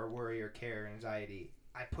fear or worry or care or anxiety.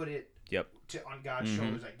 I put it on God's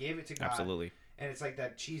shoulders. I gave it to God. Absolutely. And it's like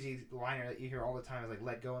that cheesy liner that you hear all the time is like,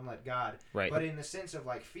 let go and let God. Right. But in the sense of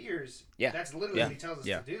like fears, that's literally what he tells us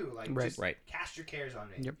to do. Like, just cast your cares on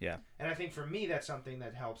me. Yep. Yeah. And I think for me, that's something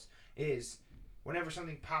that helps is whenever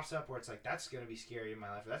something pops up where it's like, that's going to be scary in my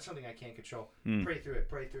life, or that's something I can't control, pray through it,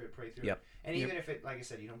 pray through it, pray through it. And even if it, like I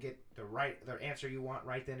said, you don't get the answer you want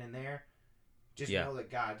right then and there, just know that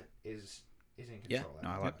God is in control. Yeah,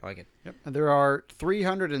 no, I like it. Yep. And there are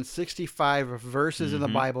 365 verses in the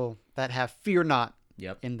Bible that have "fear not"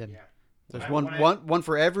 in them. Yeah. There's When one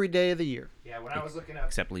for every day of the year. Yeah, when I was looking up...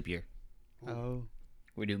 Except leap year. Oh.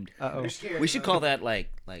 We're doomed. Uh-oh. They're scared, We should call that like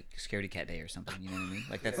Scaredy Cat Day or something. You know what I mean?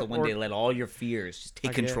 Like that's the one day let all your fears just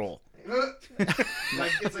take control.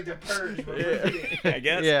 like it's like the purge. But I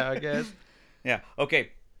guess. Yeah, I guess. Yeah.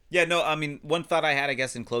 Okay. Yeah. No. I mean, one thought I had, I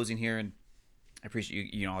guess, in closing here, and I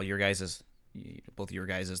appreciate all your guys's, both of your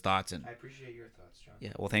guys' thoughts, and I appreciate your thoughts, John.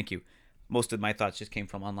 yeah. Well, thank you. Most of my thoughts just came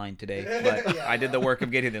from online today, but I did the work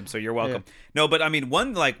of getting them, so you're welcome. No, but I mean,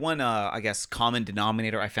 one I guess common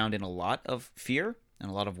denominator I found in a lot of fear and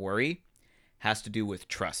a lot of worry has to do with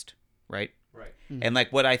trust, right? Right. And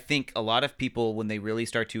like what I think a lot of people, when they really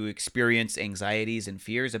start to experience anxieties and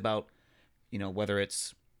fears about, whether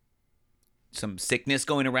it's some sickness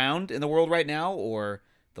going around in the world right now or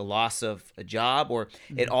the loss of a job, or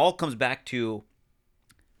it all comes back to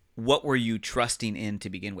what were you trusting in to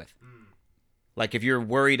begin with? Like if you're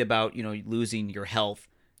worried about, losing your health,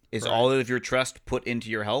 is all of your trust put into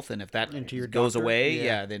your health? And if that Into your goes doctor? away,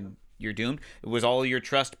 Yeah. then you're doomed. Was all your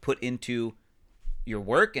trust put into your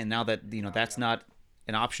work, and now that that's not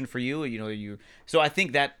an option for you, so I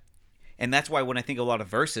think that, and that's why when I think a lot of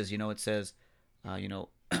verses, it says,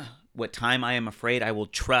 what time I am afraid I will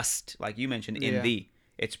trust, like you mentioned, in thee.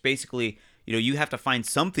 It's basically, you have to find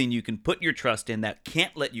something you can put your trust in that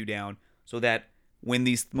can't let you down, so that when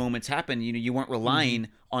these moments happen, you weren't relying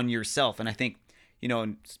on yourself. And I think,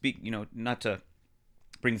 and not to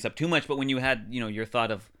bring this up too much, but when you had, your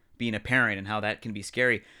thought of being a parent and how that can be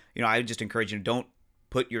scary, I would just encourage you, don't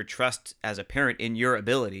put your trust as a parent in your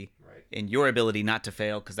ability, in your ability not to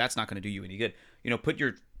fail, because that's not going to do you any good. Put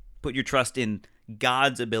your trust in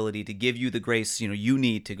God's ability to give you the grace, you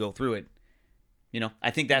need to go through it.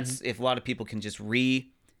 I think that's if a lot of people can just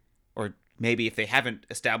or maybe if they haven't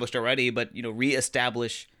established already, but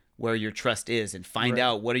reestablish where your trust is and find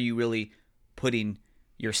out what are you really putting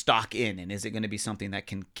your stock in, and is it going to be something that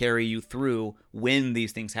can carry you through when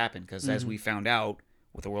these things happen? Because as we found out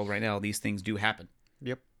with the world right now, these things do happen.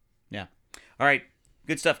 Yep. Yeah. All right.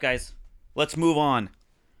 Good stuff, guys. Let's move on.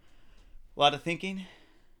 A lot of thinking.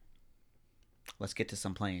 Let's get to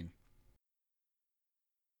some playing.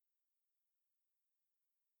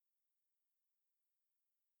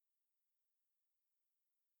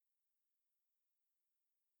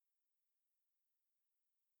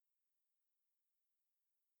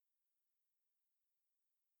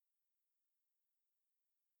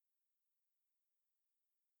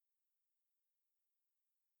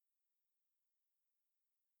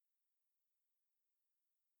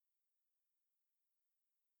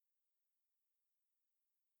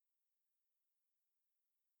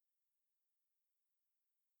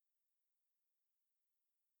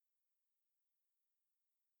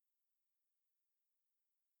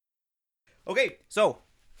 Okay, so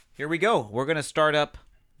here we go. We're going to start up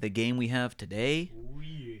the game we have today. Ooh,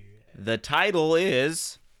 yeah. The title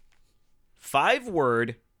is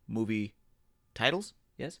 5-word movie titles.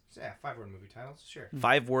 Yes? Yeah, 5-word movie titles. Sure.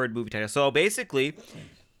 5-word movie titles. So basically,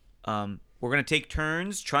 we're going to take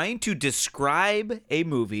turns trying to describe a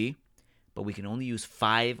movie, but we can only use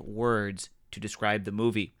 5 words to describe the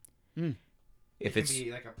movie. If it can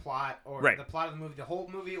be like a plot, or Right. the plot of the movie, the whole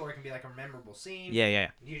movie, or it can be like a memorable scene. Yeah.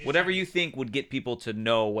 You're just Whatever trying you think would get people to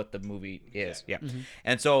know what the movie is. Exactly. Yeah.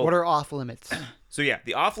 And so, What are off limits?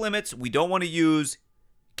 the off limits, we don't want to use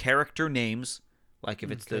character names, like if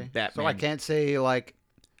it's the Okay. Batman. So I can't say like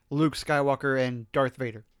Luke Skywalker and Darth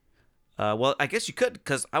Vader. Well, I guess you could,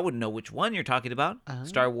 because I wouldn't know which one you're talking about.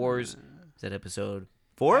 Star Wars, is that episode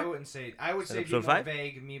 4? I wouldn't say. I would Is that say be episode more 5?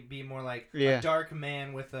 vague. Be more like Yeah. a dark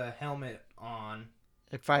man with a helmet on.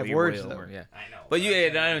 Like 5 you're words way though. over, yeah. I know. But you,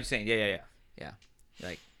 I'm I know saying, what you're saying. Yeah.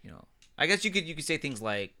 Like, I guess you could say things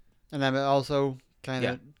like, And I'm also kind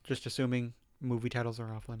of Yeah. just assuming movie titles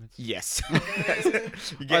are off limits. yes.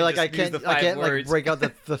 You Or like just use the I 5 can't like words. break out the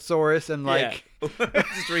thesaurus and like just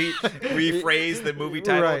rephrase the movie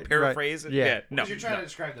title, Right, paraphrase right. it. Yeah. No. Because you're trying to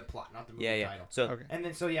describe the plot, not the movie Yeah. title. So, Okay. And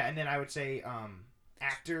then I would say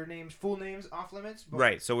actor names, full names off limits. But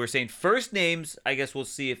right. So we're saying first names. I guess we'll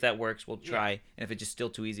see if that works. We'll try. And if it's just still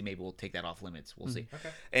too easy, maybe we'll take that off limits. We'll see. Okay.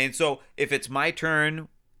 And so if it's my turn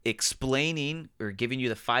explaining or giving you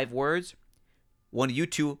the 5 words, one of you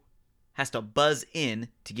two has to buzz in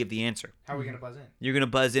to give the answer. How are we gonna buzz in? You're going to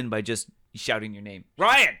buzz in by just shouting your name.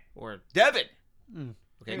 Ryan or Devin. Mm.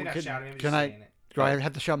 Okay. Maybe not Can- shouting. Maybe can just I- saying it. do I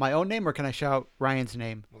have to shout my own name or can I shout Ryan's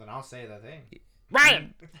name? Well, then I'll say the thing.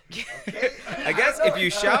 Ryan. Okay. I guess if you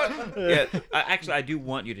shout, actually, I do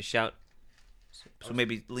want you to shout. So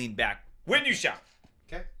maybe lean back when you shout.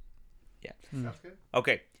 Okay. Yeah. Sounds good.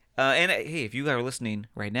 Okay. And hey, if you are listening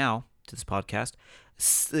right now to this podcast,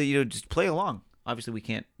 just play along. Obviously, we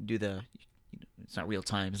can't do it's not real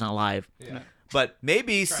time. It's not live. Yeah. But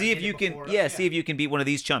maybe Try see and if hit you it can. before Yeah, us, see yeah. if you can beat one of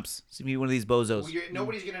these chumps. See if you beat one of these bozos. Well,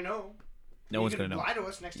 nobody's gonna know. No one's You can gonna know. lie to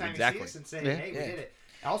us next time Exactly. you see us and say, Yeah. "Hey, we did it."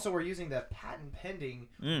 Also, we're using the patent pending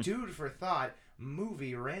Dude for Thought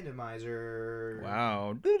movie randomizer.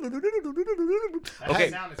 Wow. That's Okay.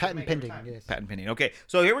 the sound it's Patent making every pending, time. yes. Patent pending. Okay,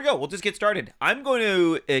 so here we go. We'll just get started. I'm going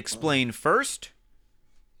to explain first,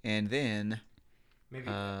 and then Maybe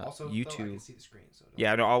Uh, also you though, I two- can see the screen. So don't-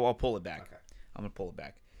 yeah, no, I'll pull it back. Okay. I'm gonna pull it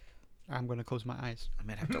back. I'm gonna close my eyes. I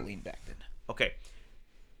might have to lean back then. Okay.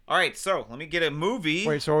 All right, so let me get a movie.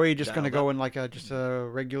 Wait, so are we just gonna Dialed go in like just a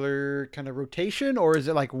regular kind of rotation, or is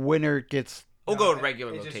it like winner gets? We'll No, go in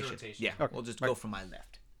regular it's just a rotation. rotation. Yeah, Okay, we'll just right. go from my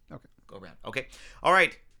left. Okay. Go around. Okay. All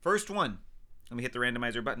right. First one. Let me hit the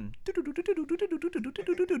randomizer button.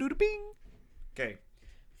 Bing. Okay.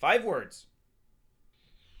 5 words.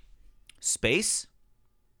 Space,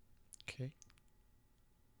 Okay.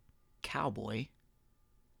 cowboy.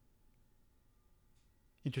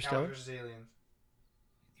 Interstellar. Cowboys versus aliens.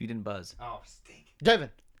 You didn't buzz. Oh, stink. Devin.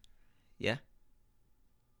 Yeah.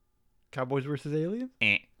 Cowboys versus aliens.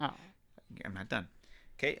 Eh. Oh. I'm not done.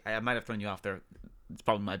 Okay. I might have thrown you off there. It's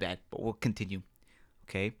probably my bad, but we'll continue.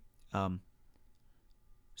 Okay.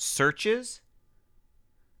 Searches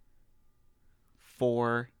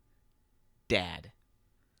for dad.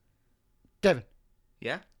 Devin.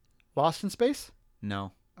 Yeah? Lost in Space.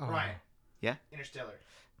 No. Oh. Ryan. Yeah? Interstellar.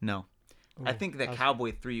 No. I Ooh, think that was-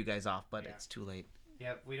 cowboy threw you guys off, but Yeah. it's too late.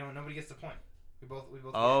 Yeah, we don't. Nobody gets the point. We both.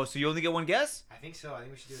 Oh, so you only get one guess? I think so. I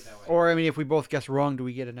think we should do it that way. Or I mean, if we both guess wrong, do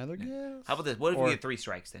we get another guess? How about this? What if Or- we get 3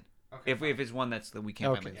 strikes then? okay, If it's one that we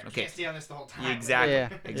can't Okay. find. yeah, Like, we okay. can't stay on this the whole time. Exactly.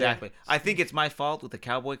 Yeah. Exactly. I think it's my fault with the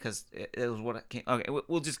cowboy because it was what I can't. Okay,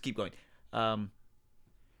 we'll just keep going. How Any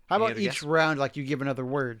about other each guess? round, like you give another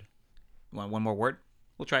word? Want one more word?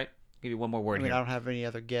 We'll try it. Give you one more I word mean, I here. don't have any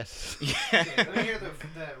other guess. Okay, let me hear the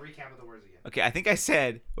recap of the words again. Okay, I think I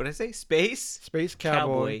said, what did I say? Space Space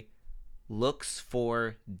cowboy. looks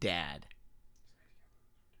for dad.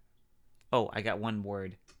 Oh, I got one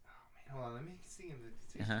word. Man, hold on. Let me see if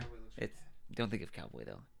the Uh-huh. cowboy looks for It's- dad. Don't think of cowboy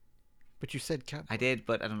though. But you said cowboy. I did,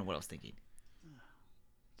 but I don't know what I was thinking.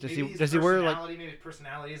 Does Maybe he? his Does he wear like? personality, maybe his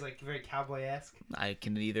personality is like very cowboy-esque. I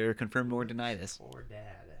can neither confirm nor deny this. For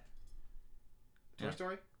dad. Toy Yeah.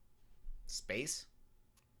 Story. Space?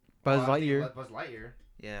 Buzz Oh, I think Lightyear? Buzz Lightyear.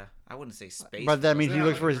 Yeah, I wouldn't say space. But that means They're he not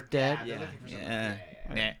looks for looking his dad. They're Yeah, looking for something. yeah.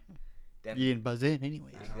 Yeah. Nah. You Definitely. didn't buzz in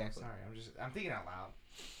anyways. I know, Exactly. Sorry, I'm thinking out loud.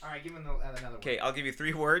 All right, give him another one. Okay, I'll give you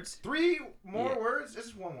 3 words. 3 more Yeah. words. This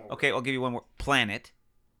is one more. Okay, I'll give you one more. Planet.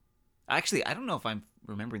 Actually, I don't know if I'm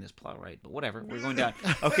remembering this plot right, but whatever. We're going down.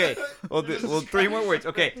 Okay, well, 3 more words.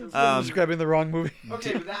 Okay, I'm describing the wrong movie.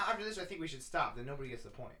 Okay, but now after this, I think we should stop. Then nobody gets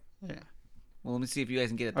the point. Yeah. Well, let me see if you guys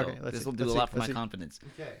can get it though. Okay, let's This see, will do a let's lot see, for my let's see. confidence.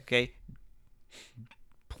 Okay. Okay.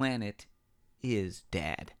 Planet is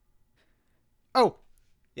dad. Oh,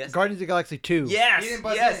 Yes. Guardians of the Galaxy 2. Yes. He didn't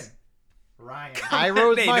buzz Yes. in. Ryan. I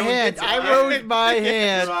rose Hey, my no one hand. gets it. I rose my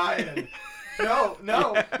hand. Ryan.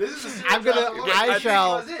 No. This is a serious I'm gonna. drop of the I load.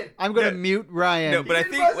 shall. He buzz in. I'm gonna No. mute Ryan. No, but I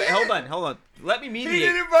didn't think. buzz Wait, in. hold on. Let me mediate.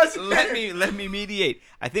 didn't buzz in. Let me mediate.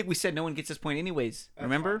 I think we said no one gets this point anyways. That's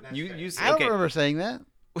Remember? fine, that's You fair. you I don't okay. remember saying that.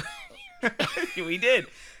 We did.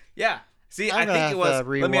 Yeah. See, I'm I gonna think have it was.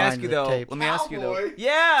 to Let me ask rewind you the though. tape. Let me ask you though. Cowboy.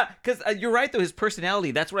 Yeah, because you're right though. His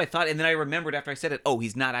personality. That's what I thought, and then I remembered after I said it. Oh,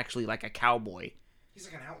 he's not actually like a cowboy. He's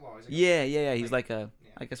like an outlaw. He's like Yeah. He's like a.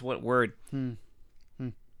 Yeah. I guess what word? Hmm.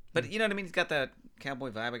 But you know what I mean. He's got that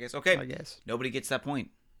cowboy vibe. I guess. Okay. I guess. Nobody gets that point.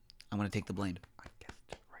 I'm gonna take the blame. I guessed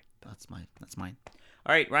it right. That's mine.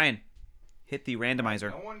 All right, Ryan. Hit the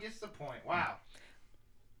randomizer. No one gets the point. Wow.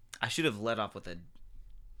 I should have led off with a.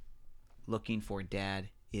 Looking for dad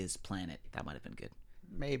is planet. That might have been good.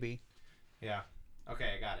 Maybe. Yeah.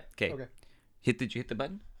 Okay, I got it. Okay. Okay. Did you hit the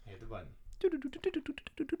button? Hit the button.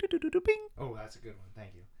 Bing. Oh, that's a good one.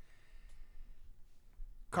 Thank you.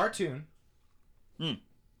 Cartoon. Hmm.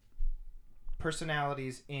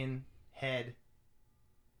 Personalities in head.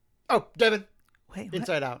 Oh, Devin. Wait, what?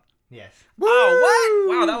 Inside Out. Yes. Oh,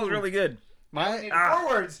 what? Wow, that was really good. I only My. needed Ah. 4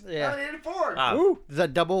 words. Yeah. I only needed 4. Ah. Woo. Is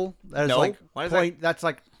that double? That is No. like Why is point. That's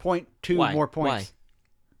like 0.2 Why? more Why? points.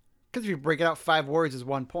 Because if you break it out, 5 words is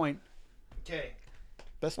 1 point. Okay.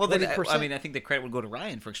 That's Well, then 20%. I mean, I think the credit would go to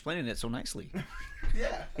Ryan for explaining it so nicely.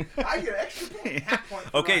 Yeah. I get an extra point. Half point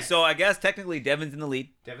for Okay, Ryan. so I guess technically Devin's in the lead.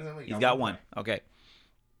 Devin's in the lead. He's got one. Okay.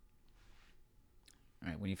 All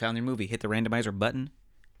right, when you found your movie, hit the randomizer button.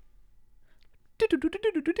 Ding.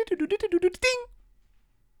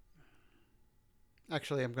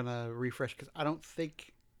 Actually, I'm gonna refresh because I don't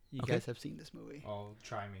think you Okay. guys have seen this movie. Oh,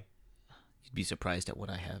 try me. You'd be surprised at what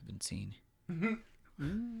I have been seeing.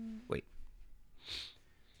 Wait.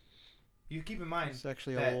 You keep in mind It's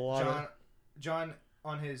actually that a lot of. John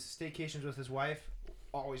on his staycations with his wife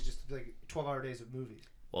always just like 12-hour days of movies.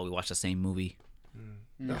 Well, we watched the same movie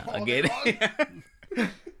Yeah. All day again. long.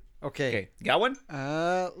 Okay. Okay, got one?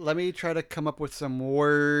 Let me try to come up with some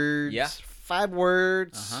words. Yeah. 5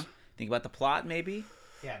 words. Uh-huh. Think about the plot, maybe?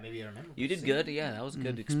 Yeah, maybe I remember. You did good. Yeah, that was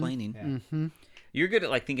good explaining. Yeah. Mm-hmm. You're good at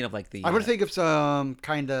like thinking of like the. I'm gonna think of some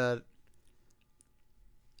kind of.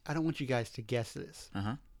 I don't want you guys to guess this.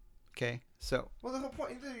 Uh-huh. Okay, so Well, the whole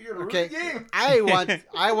point you're gonna okay, ruin the game.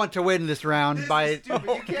 I want to win this round This by. is stupid.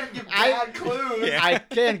 You can't give I- bad clues. Yeah. I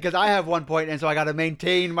can because I have 1 point, and so I got to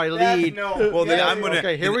maintain my lead. No. Well, then Yeah, I'm gonna.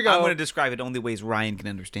 okay, here we I'm go. gonna describe it only ways Ryan can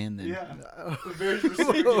understand. Then. Yeah. The very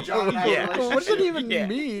specific John Madden Yeah. relationship. What does it even Yeah.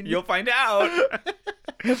 mean? You'll find out.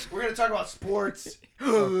 We're gonna talk about sports. Yeah.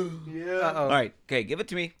 Uh-oh. All right. Okay, give it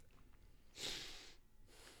to me.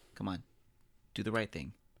 Come on. Do the right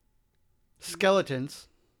thing. Skeletons.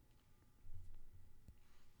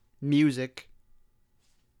 Music.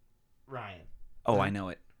 Ryan. Oh, I know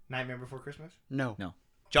it. Nightmare Before Christmas. No. No.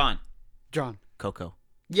 John. John. Coco.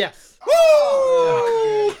 Yes.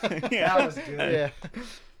 Oh! Yeah. That was good.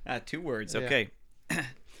 Yeah. 2 words. Yeah. Okay.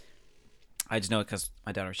 I just know it because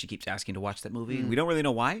my daughter, she keeps asking to watch that movie. We don't really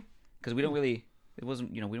know why, because we don't really. It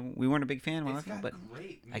wasn't. We weren't a big fan. It's got But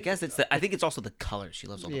great I guess it's the. I think it's also the colors. She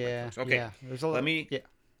loves all the bright Yeah. colors. Okay. Yeah. There's a lot. Let me. Yeah.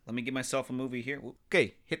 Let me give myself a movie here.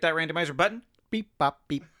 Okay. Hit that randomizer button. Beep bop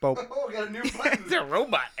beep bop. Oh, we got a new button. It's a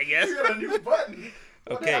robot, I guess. We got a new button.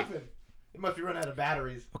 What Okay. happened? It must be running out of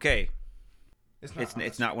batteries. Okay. It's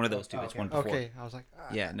It's not one of those two. Oh, It's okay. one before. Okay. I was like.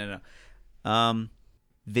 Yeah. No.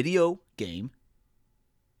 Video game.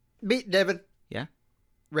 Beat Devin. Yeah.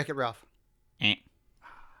 Wreck-It Ralph. Eh.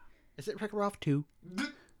 Is it Wreck-It Ralph 2?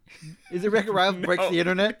 Is it Wreck-It Ralph breaks the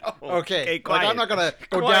internet? No. Okay. Okay, Like, quiet. I'm not gonna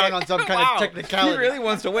go Quiet. down on some kind Wow. of technicality. He really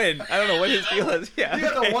wants to win. I don't know what his deal is. Yeah. You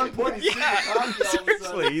got the okay. 1 point. He's Yeah. super cocky all of a sudden.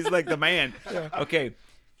 Seriously, he's like the man. Okay.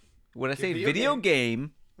 What I say? Video Video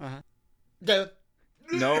game. Devin.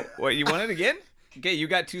 No. What, you want it again? Okay, you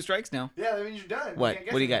got 2 strikes now. Yeah, that means you're done. What? You can't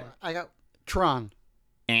guess What do you got? anymore. I got Tron.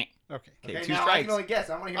 Eh. Okay. Okay, Okay, 2 now I strikes. can only guess.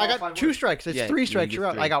 I want to hear I all got 5 2 words. strikes. It's Yeah, 3 you strikes. get You're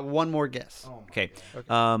out. 3. I got 1 more guess. Oh my Okay.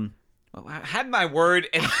 God. Well, I had my word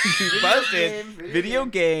and you buzzed it. game, Video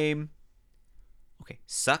game. Okay.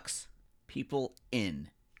 Sucks people in.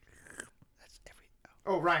 That's every.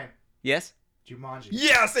 Oh, Ryan. Yes? Jumanji.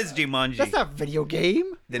 Yes, it's Jumanji. That's not a video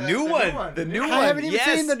game. the That's new the one. new one. The new I one. I haven't even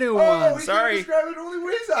yes. seen the new Oh, one. he's Sorry. gonna describe it only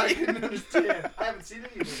ways I can understand. I haven't seen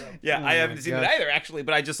it either, though. Yeah, Oh I haven't my seen it gosh. either, actually,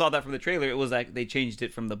 but I just saw that from the trailer. It was like they changed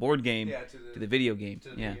it from the board game Yeah, to the video game. to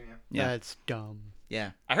the Yeah. video game. Yeah. That's dumb.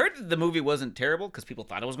 Yeah. I heard that the movie wasn't terrible because people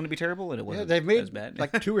thought it was going to be terrible, and it Yeah, wasn't they've made as bad.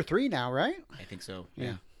 like 2 or 3 now, right? I think so. Yeah.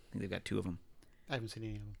 Yeah. I think they've got 2 of them. I haven't seen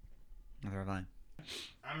any of them. Neither have I.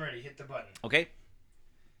 I'm ready. Hit the button. Okay.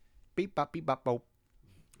 Beep bop beep bop boop.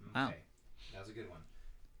 Wow. Okay, that was a good one.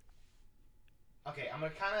 Okay, I'm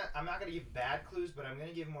not gonna give bad clues, but I'm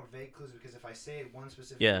gonna give more vague clues because if I say one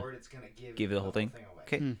specific word, it's gonna give the whole thing. away.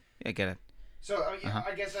 Okay. I get it. So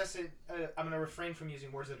I guess that's it. I'm gonna refrain from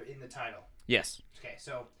using words that are in the title. Yes. Okay,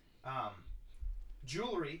 so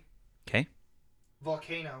jewelry, Okay.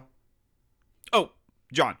 volcano, Oh,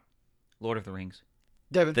 John. Lord of the Rings.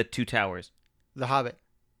 Devin, The Two Towers. The Hobbit.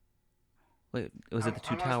 Wait, was it the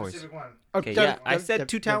Two I want a Towers? specific one. Okay, Devin, yeah. I said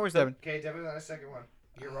Two Towers. Devin. Okay, Devin got a second one.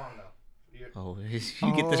 You're wrong though. Oh, you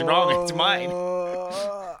get this wrong. It's mine.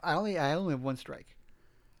 I only have one strike.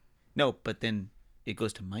 No, but then it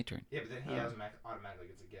goes to my turn. Yeah, but then he automatically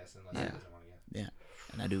gets a guess unless he doesn't want to guess. Yeah,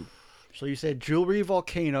 and I do. So you said jewelry,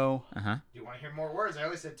 volcano. Uh-huh. Do you want to hear more words? I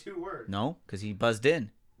only said 2 words. No, because he buzzed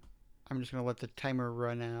in. I'm just gonna let the timer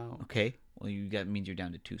run out. Okay. Well, means you're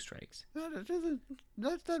down to 2 strikes.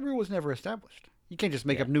 That rule was never established. You can't just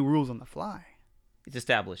make up new rules on the fly. It's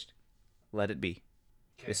established. Let it be.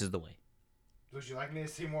 Okay. This is the way. Would you like me to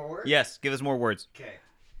say more words? Yes, give us more words. Okay.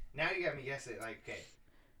 Now you got me guessing. Like, okay.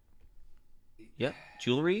 Yep.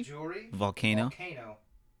 Jewelry. Jewelry. Volcano. Volcano.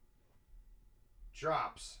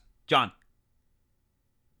 Drops. John.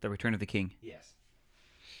 The Return of the King. Yes.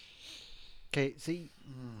 Okay, see,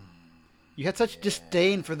 you had such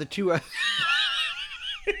disdain for the two.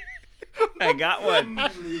 I got one.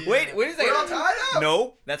 Wait a second. We're all tied up.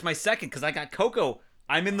 No, that's my second because I got Coco.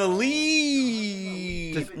 I'm in the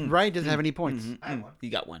lead. Ryan doesn't have any points. I have one. You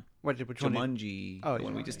got one. Which one? Jumanji. Oh, the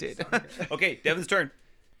one we just did. Jumanji. Okay, Devin's turn.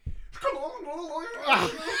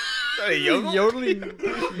 Yodeling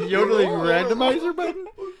randomizer button.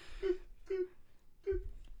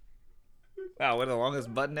 Wow, what the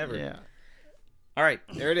longest button ever. Yeah. All right,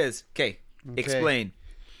 there it is. Okay, explain.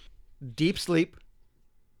 Deep sleep.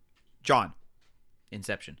 John.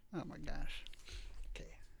 Inception. Oh my gosh. Okay.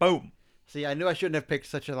 Boom. See, I knew I shouldn't have picked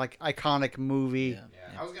such a iconic movie.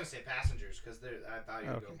 Yeah, I was gonna say Passengers because I thought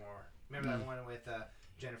you'd go more. Remember that one with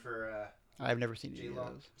Jennifer? I've never seen any of J-Lo?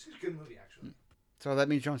 those. It's a good movie actually. So that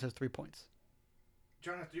means Jones has 3 points.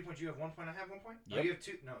 John has 3 points. You have 1 point. I have 1 point. Yep. Oh, you have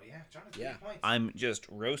 2. No, yeah. John has 3 points. I'm just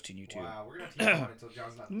roasting you two. Wow, we're gonna have to keep going until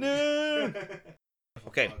John's not. No.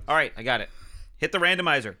 Okay, all right, I got it. Hit the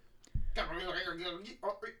randomizer.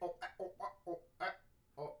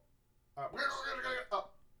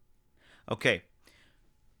 Okay.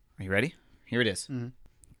 Are you ready? Here it is. Mm-hmm.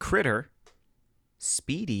 Critter.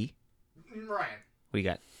 Speedy. Ryan. What you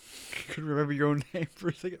got? Couldn't remember your own name for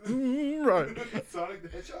a second. Right. Sonic the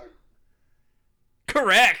Hedgehog.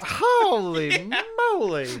 Correct. Holy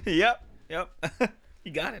moly! Yep.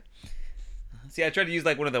 You got it. See, I tried to use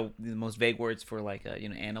like one of the most vague words for like a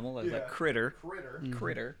animal. I was like critter. Critter.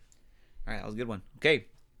 Critter. All right, that was a good one. Okay,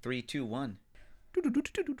 3, 2, 1.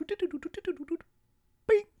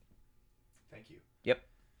 Thank you. Yep.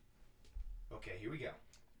 Okay, here we go.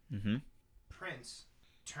 Mm-hmm. Prince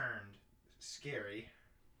turned scary.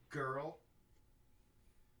 Girl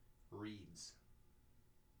reads.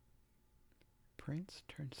 Prince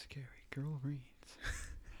turned scary. Girl reads.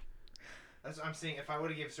 That's what I'm saying. If I would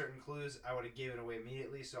have given certain clues, I would have given it away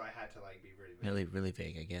immediately. So I had to like be very vague. Really, really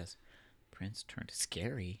vague, I guess. Prince turned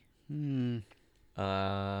scary.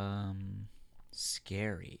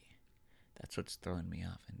 Scary. That's what's throwing me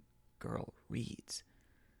off. And girl reads.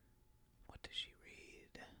 What does she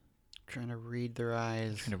read? Trying to read their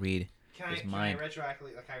eyes. Trying to read. Can I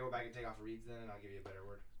retroactively, like, can I go back and take off reads then, and I'll give you a better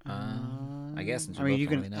word? I guess. Since I mean, both you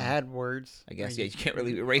don't can really know. add words. I guess, yeah, you can't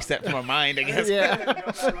really erase that from our mind, I guess.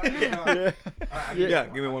 Yeah. Yeah,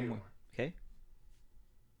 give me one more. Okay.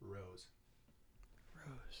 Rose.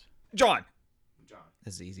 John. John.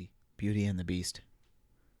 This is easy. Beauty and the Beast.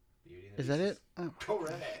 Beauty and the Is Beast that it? Oh.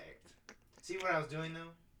 Correct. See what I was doing,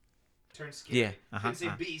 though? Turned scary. Yeah, Couldn't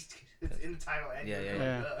say beast. It's in the title. And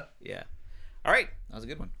Yeah. Duh. Yeah. All right. That was a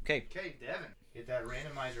good one. Okay. Okay, Devin. Hit that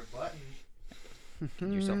randomizer button. Get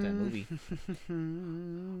yourself that movie.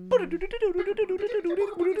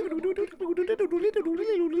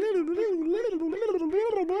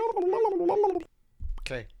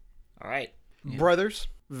 Okay. All right. Yeah. Brothers,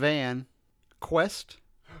 Van, Quest.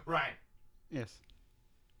 Ryan. Yes.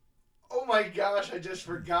 Oh my gosh, I just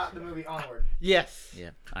forgot the movie Onward. Yes.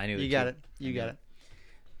 Yeah, I knew You got it. You got it.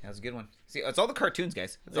 That was a good one. See, it's all the cartoons,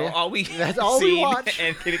 guys. That's Yeah. all we That's all we seen watch.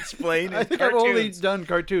 and can explain. I is think I've only cartoons. done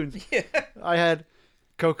cartoons. Yeah. I had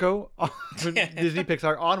Coco, Disney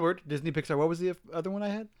Pixar, Onward, Disney Pixar. What was the other one I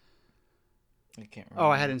had? I can't remember.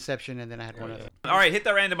 Oh, I had Inception, and then I had one other. All right, hit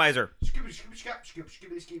the randomizer. You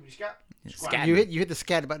hit the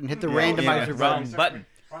scat button. Hit the randomizer button. Wrong button.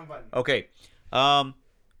 Wrong button. Okay. 5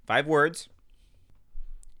 words.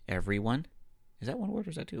 Everyone. Is that 1 word or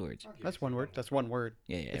is that 2 words? That's 1 word. That's 1 word.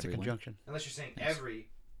 Yeah, It's everyone. a conjunction. Unless you're saying Nice. every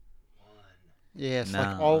one. Yes, No,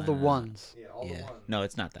 like all the no. ones. Yeah, all the Yeah. ones. No,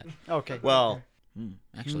 it's not that. Okay. Well,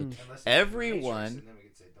 actually, Unless it's everyone- Matrix, and then we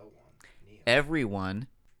could say the one. Neo. everyone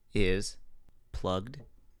is plugged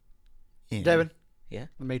in. Devin. Yeah.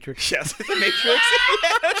 The Matrix. Yes, the Matrix.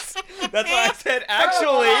 Yes. That's why I said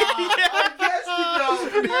actually. I guessed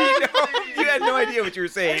it, though. You had no idea what you were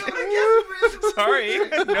saying. I would've guessed it. Sorry.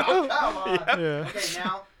 No. Oh, come on. Yeah. Okay,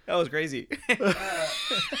 now That was crazy.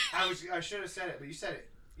 I should have said it, but you said it.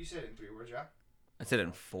 You said it in 3 words, yeah. I said it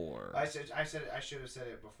in 4. I should have said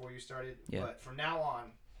it before you started. Yeah. But from now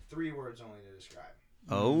on, 3 words only to describe.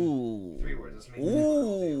 Oh. 3 words. Let's make it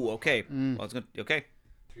Ooh. Okay. Mm. Well, it's good. Okay.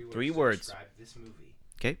 3 to words. describe this movie.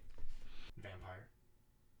 Okay. Vampire.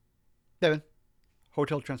 Devin.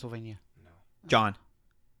 Hotel Transylvania. No. John.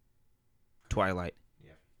 Twilight.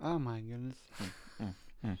 Oh my goodness. mm,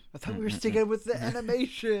 I thought we were sticking with the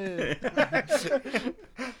animation.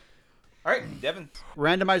 All right, Devin.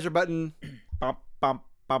 Randomizer button. Bump, bump,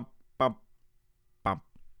 bump, bump, bump.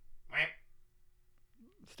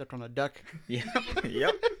 Stepped on a duck. Yep.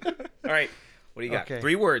 Yep. All right. What do you got? Okay.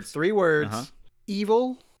 3 words. 3 words. Uh-huh.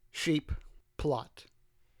 Evil, sheep, plot.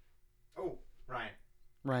 Oh, Ryan.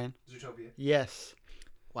 Ryan. Zootopia. Yes.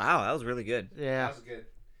 Wow, that was really good. Yeah. That was good.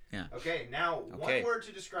 Yeah. Okay, now Okay. 1 word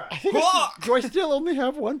to describe. Do I still only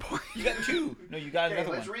have 1 point? You got 2. No, you got Okay,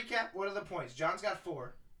 another let's one. recap. What are the points? John's got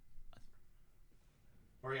 4.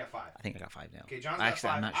 Or you got 5. I think I got 5 now. Okay, John's Actually,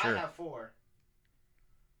 got 5. I'm not sure. I have 4.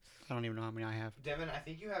 I don't even know how many I have. Devin, I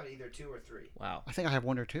think you have either 2 or 3. Wow. I think I have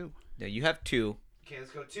 1 or 2. Yeah, you have 2. Okay,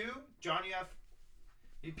 let's go 2. John, you have.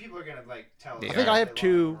 People are gonna tell us. Yeah. I think I have They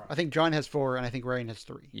 2. wrong. I think John has 4, and I think Ryan has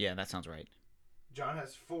 3. Yeah, that sounds right. John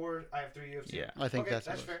has 4. I have 3. You have 2. Yeah. I think okay, that's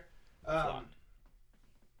that's what fair. Plot.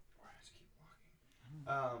 Why does it keep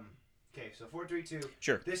walking? Okay, so 4, 3, 2.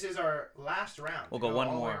 Sure. This is our last round. We'll To go one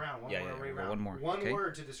all the way more. around. One Yeah, more yeah, way we'll go around. one more. One Okay.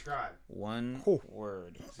 word to describe. 1 Oh.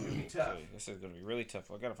 word. It's gonna be tough. Okay, this is going to be really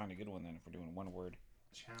tough. I got to find a good one then if we're doing 1 word.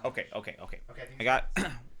 Challenge. Okay. Okay, I got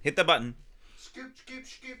hit the button. Scoop, scoop,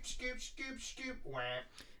 scoop, scoop, scoop, scoop. Wah.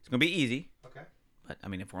 It's going to be easy. Okay. But I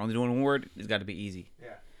mean, if we're only doing 1 word, it's got to be easy.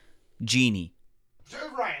 Yeah. Genie. So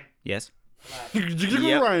Ryan. Yes. Aladdin.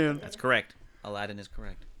 Yep. Ryan. That's correct. Aladdin is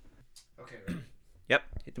correct. Okay. Ready? Yep.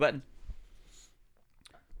 Hit the button.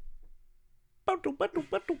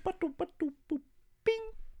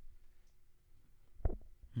 Bing.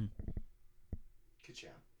 Good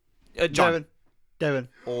job. John. Devin.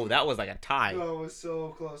 Oh, that was like a tie. Oh, it was so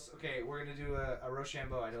close. Okay, we're gonna do a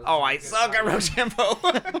Rochambeau. I know. this Oh, is I not good. suck at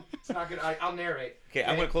Rochambeau. It's not good. I'll narrate. Okay,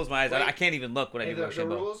 I'm gonna close my eyes. Wait. I can't even look when I Hey, do the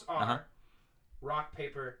Rochambeau. rules are Uh-huh. rock,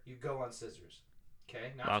 paper, you go on scissors.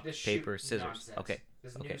 Okay? Not Rock, this paper, shoot scissors. nonsense. Okay.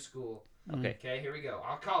 This Okay. new school. Okay. Okay, here we go.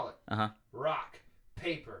 I'll call it. Uh huh. Rock,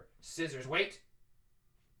 paper, scissors. Wait.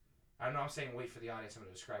 I know I'm saying wait for the audience. I'm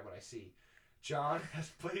going to describe what I see. John has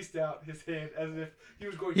placed out his hand as if he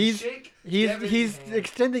was going to shake Devin's He's hand.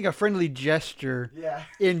 extending a friendly gesture Yeah.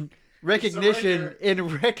 in recognition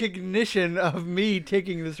Surrender. of me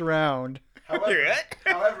taking this round.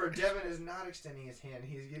 However, Devin is not extending his hand.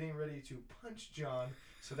 He's getting ready to punch John.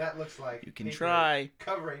 So that looks like You can paper try.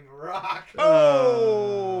 covering rock.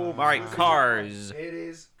 Oh! All right, Listen, Cars. It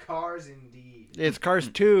is Cars indeed. It's Cars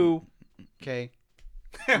 2. Okay.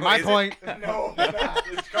 My Is it? point. No, it's not.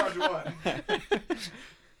 It's Cars 1.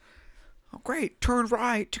 Oh, great. Turn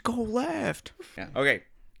right to go left. Yeah. Okay.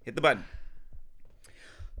 Hit the button.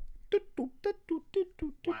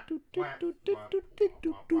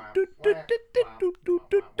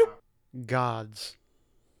 Gods.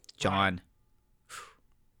 John.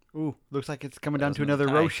 Ooh, looks like it's coming down was to another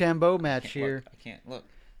another tie. Rochambeau match Can't here. look. I can't look.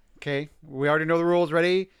 Okay, we already know the rules.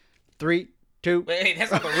 Ready? 3, 2. Wait,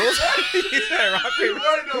 that's not the rules. You said rock, paper,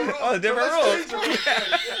 already know rules, Oh, different so let's rules. change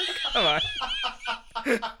the rules. Come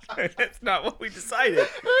on. That's not what we decided.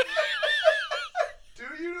 Do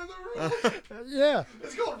you know the rules? Yeah.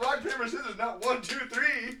 It's called rock, paper, scissors, not 1, 2, 3.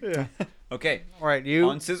 Yeah. Okay. All right, you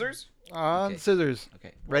On scissors? on Okay. scissors.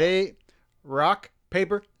 Okay. Ready? Rock,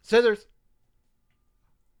 paper, scissors.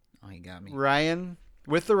 Oh, you got me. Ryan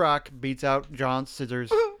with the rock beats out John's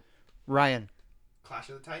scissors. Ryan. Clash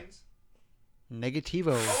of the Titans.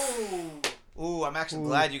 Negativo. Oh. Ooh, I'm actually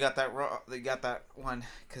glad you got that you got that one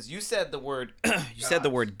because you said the word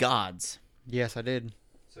Gods. gods. Yes, I did.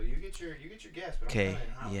 So you get your guess, but Okay. I'm telling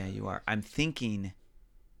you how. Yeah, you are. I'm thinking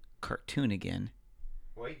cartoon again.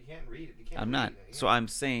 Wait, you can't read it. You can't I'm read not. it. So I'm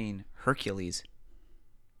saying Hercules.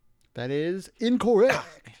 That is incorrect.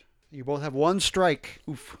 You both have 1 strike.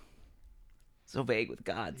 Oof. So vague with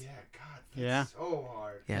gods. Yeah, God. That's Yeah. so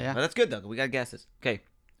hard. Yeah. Yeah. But that's good though. We got guesses. Okay.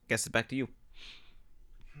 Guesses back to you.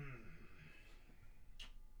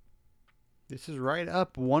 This is right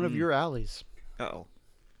up one of your alleys. Uh-oh.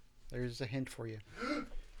 There's a hint for you.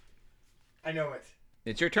 I know it.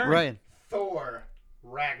 It's your turn. Ryan. Thor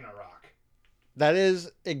Ragnarok. That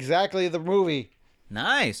is exactly the movie.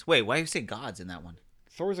 Nice. Wait, why do you say gods in that one?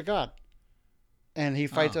 Thor's a god. And he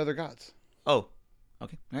fights Oh. other gods. Oh.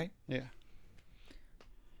 Okay. All right. Yeah.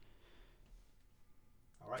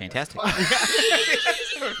 All right, Fantastic.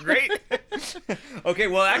 that's Great. Okay,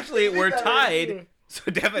 well, actually, we're that tied. right. So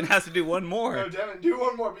Devin has to do one No, more. Devin, do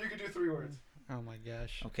one more, but you can do 3 words. Oh my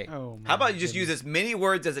gosh. Okay. Oh my How about you just goodness. use as many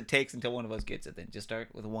words as it takes until one of us gets it then? Just start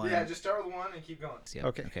with one. Yeah, just start with 1 and keep going. Yeah,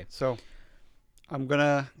 Okay. Okay. So I'm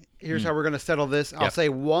gonna. Here's how we're gonna settle this. I'll Yep. say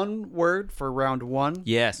one word for round 1.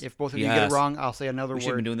 Yes. If both of you get it wrong, I'll say another We should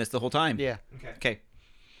have word. been doing this the whole time. Yeah. Okay. Okay.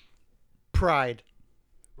 Pride.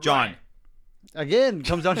 John. Ryan. Again,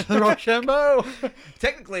 comes down to the Rochambeau.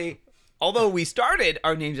 Technically, although we started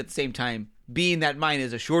our names at the same time, being that mine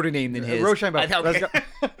is a shorter name than his. Rochambeau. I thought- Let's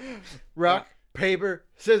go. Rock, paper,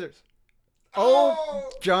 scissors. Oh,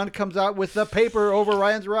 John comes out with the paper over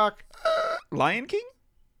Ryan's rock. Lion King?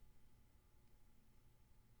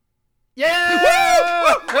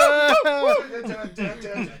 Yeah!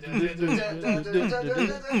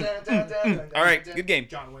 All right, good game.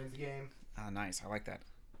 John wins the game. Ah, nice. I like that.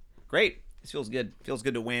 Great. This feels good. Feels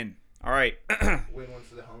good to win. All right. Win one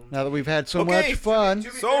for the home. Now that we've had so Okay. much fun. To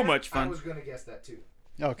be So fair, much fun. I was gonna guess that too.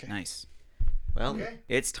 Okay. Nice. Well, Okay.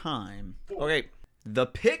 it's time. 4. Okay. The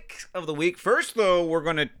pick of the week. First, though, we're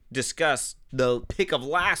going to discuss the pick of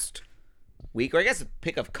last week, or I guess the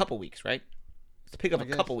pick of a couple weeks, right? It's the pick of I a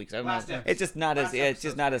guess. couple weeks. I don't Last know. episode. It's just not as Last it's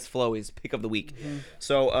just episode. not as flowy as pick of the week.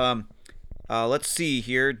 So, let's see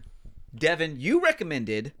here. Devin, you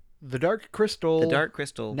recommended The Dark Crystal. the Dark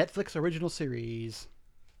Crystal Netflix original series.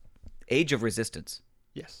 Age of Resistance.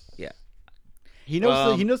 Yes. Yeah. He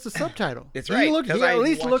knows he knows the subtitle. It's He right, Looked, 'cause he I at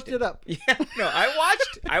least watched looked it. it up. Yeah. No,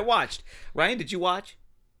 I watched. Ryan, did you watch?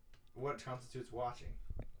 What constitutes watching?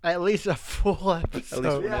 At least a full episode.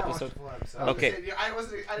 One Yeah, I watched episode. the full episode. Okay.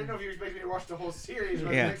 I didn't know if you were expecting me to watch the whole series.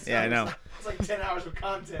 But Yeah, next yeah, I time know. It's like 10 hours of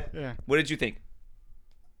content. Yeah. What did you think?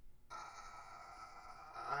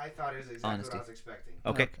 I thought it was exactly Honesty. what I was expecting.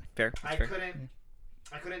 Okay, Okay. fair. I That's fair.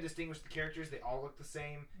 couldn't distinguish the characters. They all look the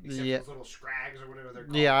same, except Yeah. those little scrags or whatever they're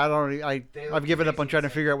called. Yeah, They look I've given up on crazy trying to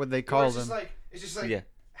insane. figure out what they Or call it's just them. like Yeah.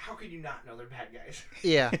 how could you not know they're bad guys?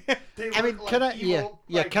 Yeah. They I mean, look can I? like Yeah, evil,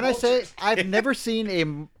 yeah. like Can I say vultures. I've never seen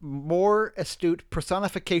a more astute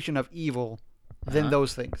personification of evil than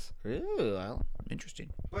those things. Ooh, well,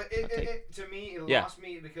 interesting. But to me, it Yeah. lost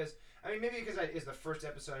me because maybe because it's the first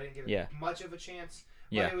episode, I didn't give it Yeah. much of a chance.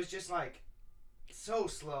 But Yeah. it was just like so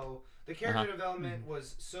slow. The character development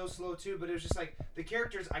was so slow too. But it was just like the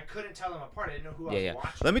characters, I couldn't tell them apart. I didn't know who I was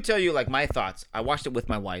watching. Let me tell you, like, my thoughts. I watched it with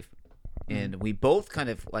my wife, and we both kind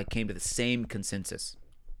of like came to the same consensus.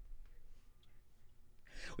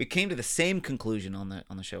 We came to the same conclusion on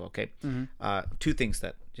the show. Okay, two things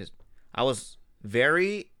that just I was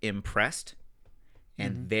very impressed,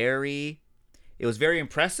 and it was very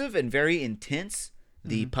impressive and very intense.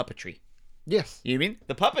 The puppetry. Yes. You know what I mean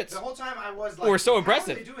the puppets? The whole time I was like, Were so how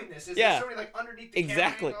impressive. are they doing this? Is Yeah. there somebody like underneath the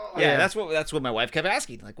Exactly. camera? Yeah, Yeah. that's what my wife kept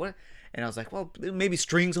asking. Like, what? And I was like, well, maybe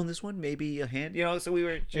strings on this one, maybe a hand. You know, so we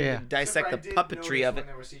were trying Yeah. to dissect the puppetry of it. When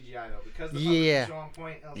there was CGI though, because the Yeah. puppets were on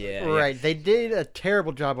point. I was Yeah. like, Right. They did a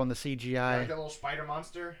terrible job on the like CGI. that little spider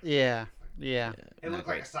monster. Yeah. Yeah. It Not looked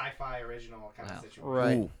like great. a sci-fi original kind of situation.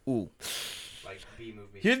 Right. Ooh. Like B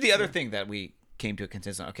movie. Here's the other thing that we came to a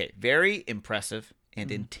consensus on. Okay, very impressive and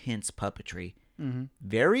intense puppetry.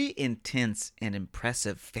 Very intense and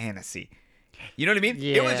impressive fantasy. You know what I mean?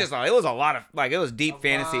 It was Yeah. just it was a lot of like it was deep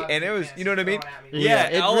fantasy, lot and of it was you know what I mean? fantasy thrown at me. Yeah,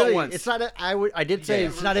 it all really, at once. It's not. I did say Yeah.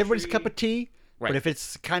 it's not everybody's cup of tea, Right. but if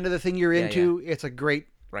it's kind of the thing you're into, it's a great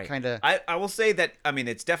Right. kind of. I will say that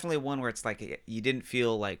it's definitely one where it's like you didn't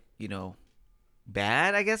feel like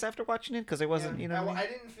bad, I guess, after watching it because it wasn't Yeah. you know what I mean? I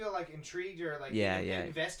didn't feel like intrigued or like Yeah, yeah.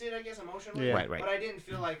 invested, I guess, emotionally. Yeah. Right. But I didn't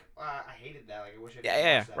feel like I hated that. Like I wish I could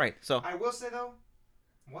Yeah, watch that. right. So I will say though,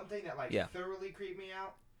 one thing that like Yeah. thoroughly creeped me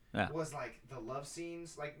out Yeah. was like the love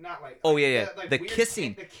scenes, like not like Oh, like, yeah. like, The weird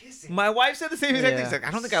kissing. The kissing. my wife said the same exact thing. Yeah. She's like,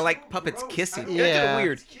 I don't think I like So puppets gross. kissing. I don't That's Yeah. kinda like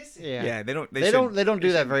weird. kissing. Yeah. Yeah, they don't. They don't do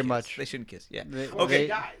that shouldn't very kiss. much. They shouldn't kiss. Yeah. Well, Okay. he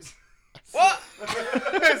dies. What?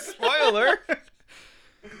 Spoiler.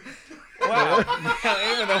 Wow.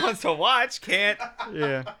 Anyone that wants to watch can't.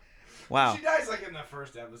 Yeah. Wow. She dies like in the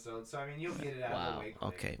first episode, so I mean you'll get it out of the Wow. way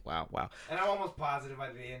quick. Okay. Wow. And I'm almost positive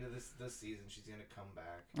by the end of this season she's gonna come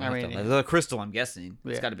back. I mean, the crystal. I'm guessing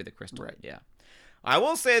it's Yeah. got to be the crystal. Right. Yeah. I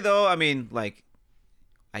will say though, I mean, like,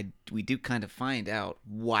 we do kind of find out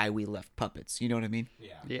why we left puppets. You know what I mean?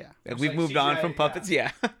 Yeah. yeah. Like, It's we've like moved on CGI, from yeah. puppets.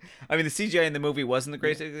 Yeah. I mean, the CGI in the movie wasn't the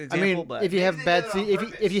greatest example, I mean, but if you have They bad did it on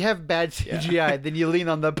purpose. if you have bad CGI, then you lean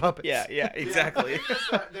on the puppets. yeah, exactly. They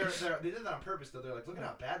did that on purpose though. They're like, look at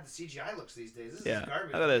how bad the CGI looks these days. This Yeah. is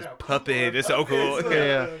garbage. Look at this how cool puppet. our It's so cool. puppets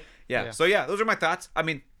Yeah. look. Yeah. So yeah, those are my thoughts. I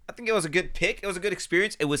mean, I think it was a good pick. It was a good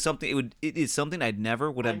experience. It was something. It is something I'd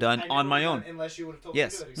never would have done I never on my would've own. done it unless you would have told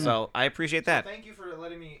Yes. me to do it. So I appreciate that. Thank you for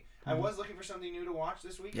letting me. I was looking for something new to watch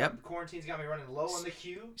this week. Yep. Quarantine's got me running low on the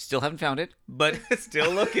queue. Still haven't found it, but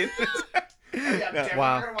still looking. Yeah, No. I'm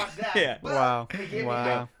Wow. not gonna watch that. Yeah. But Wow. they gave me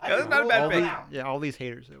Wow. I That's can not a roll bad all pick. out. Yeah, all these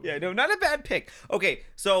haters. Yeah, no, not a bad pick. Okay,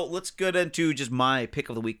 so let's get into just my pick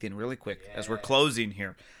of the week then, really quick, as we're Yeah. closing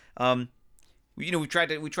here. We try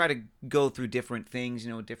to go through different things,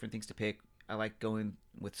 different things to pick. I like going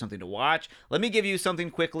with something to watch. Let me give you something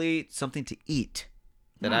quickly, something to eat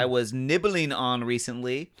that I was nibbling on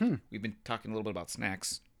recently. We've been talking a little bit about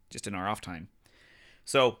snacks just in our off time.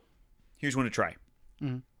 So here's one to try.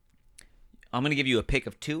 I'm going to give you a pick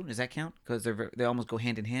of two. Does that count? Because they almost go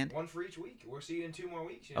hand in hand. One for each week. We'll see you in 2 more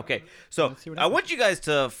weeks. You know? Okay, so Let's see what I want you guys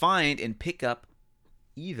to find and pick up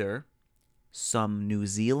either some New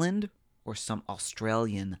Zealand or some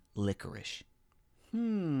Australian licorice.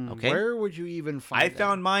 Okay. Where would you even find I that?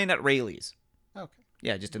 found mine at Rayleigh's. Okay.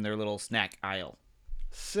 Yeah, just in their little snack aisle.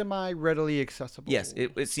 Semi-readily accessible. Yes,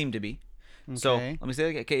 it seemed to be. So Okay. let me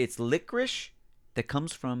say, okay, it's licorice that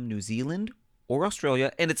comes from New Zealand or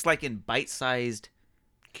Australia, and it's like in bite-sized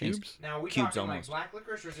Cubes? Now, are we Cubes talking almost. like black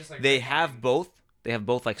licorice or is this like They red have wine? both. They have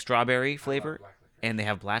both like strawberry I love flavor. black licorice. And they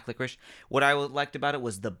have black licorice. What I liked about it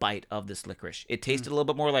was the bite of this licorice. It tasted a little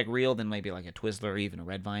bit more like real than maybe like a Twizzler or even a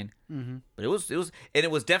Red Vine. Mm-hmm. But it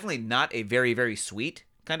was definitely not a very, very sweet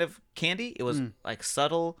kind of candy. It was like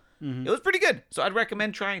subtle. Mm-hmm. It was pretty good. So I'd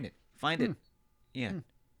recommend trying it. Find it. Yeah.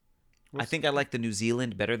 I think I like the New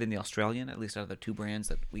Zealand better than the Australian, at least out of the two brands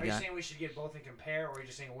that we Are you got. saying we should get both and compare, or are you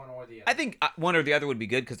just saying one or the other? I think one or the other would be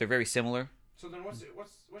good because they're very similar. So then, what's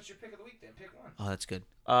your pick of the week then? Pick one. Oh, that's good.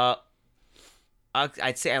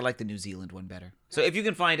 I'd say I like the New Zealand one better. So if you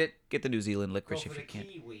can find it, get the New Zealand Go licorice for if the you can.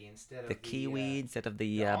 kiwi instead of The kiwi instead of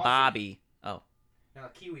the Aussie. Bobby. Oh, No,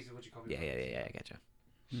 kiwis is what you call yeah, people. I gotcha.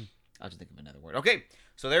 I'll just think of another word. Okay,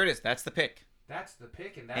 so there it is. That's the pick. That's the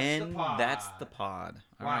pick, and that's And the pod. that's the pod.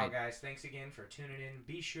 All Wow, right. guys, thanks again for tuning in.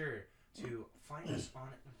 Be sure to find us on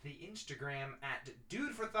the Instagram at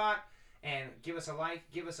Dude for Thought, and give us a like,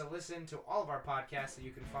 give us a listen to all of our podcasts that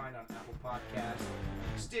you can find on Apple Podcasts,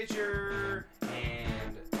 Stitcher,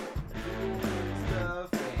 and Google stuff,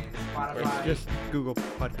 and Spotify. It's just Google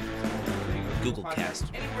Podcast. Google Cast.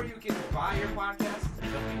 Anywhere you can buy your podcast.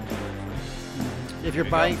 If you're we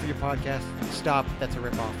buying go. for your podcast, stop. That's a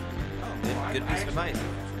ripoff. Good piece of advice.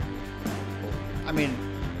 I mean,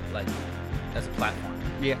 Like, as a platform.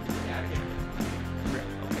 yeah.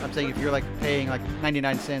 I'm saying if you're like paying like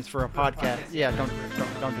 99 cents for a podcast, yeah, don't do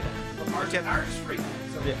that. But ours is free, so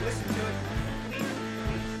Yeah. listen to it. Please,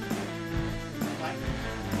 like,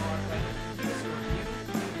 give us a review,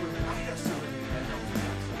 write us a review. That helps us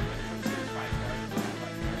out so much. Put us 5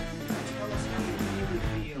 stars. Tell us how you really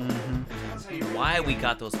feel. Tell us how you really Why feel. we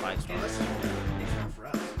got those 5 And stars. listen, it's not for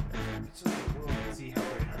us. It's so the world can see how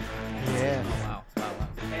great our podcast is. Yes. Oh, wow.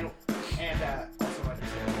 And also, like I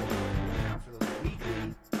said, look out for those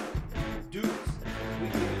weekly doodles.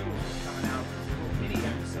 Weekly doodles are coming out. Little mini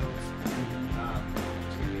episodes. It's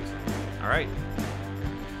gonna be exciting. All right.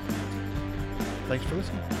 Thanks for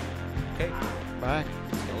listening. Okay. Bye.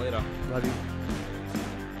 See you later. Love you.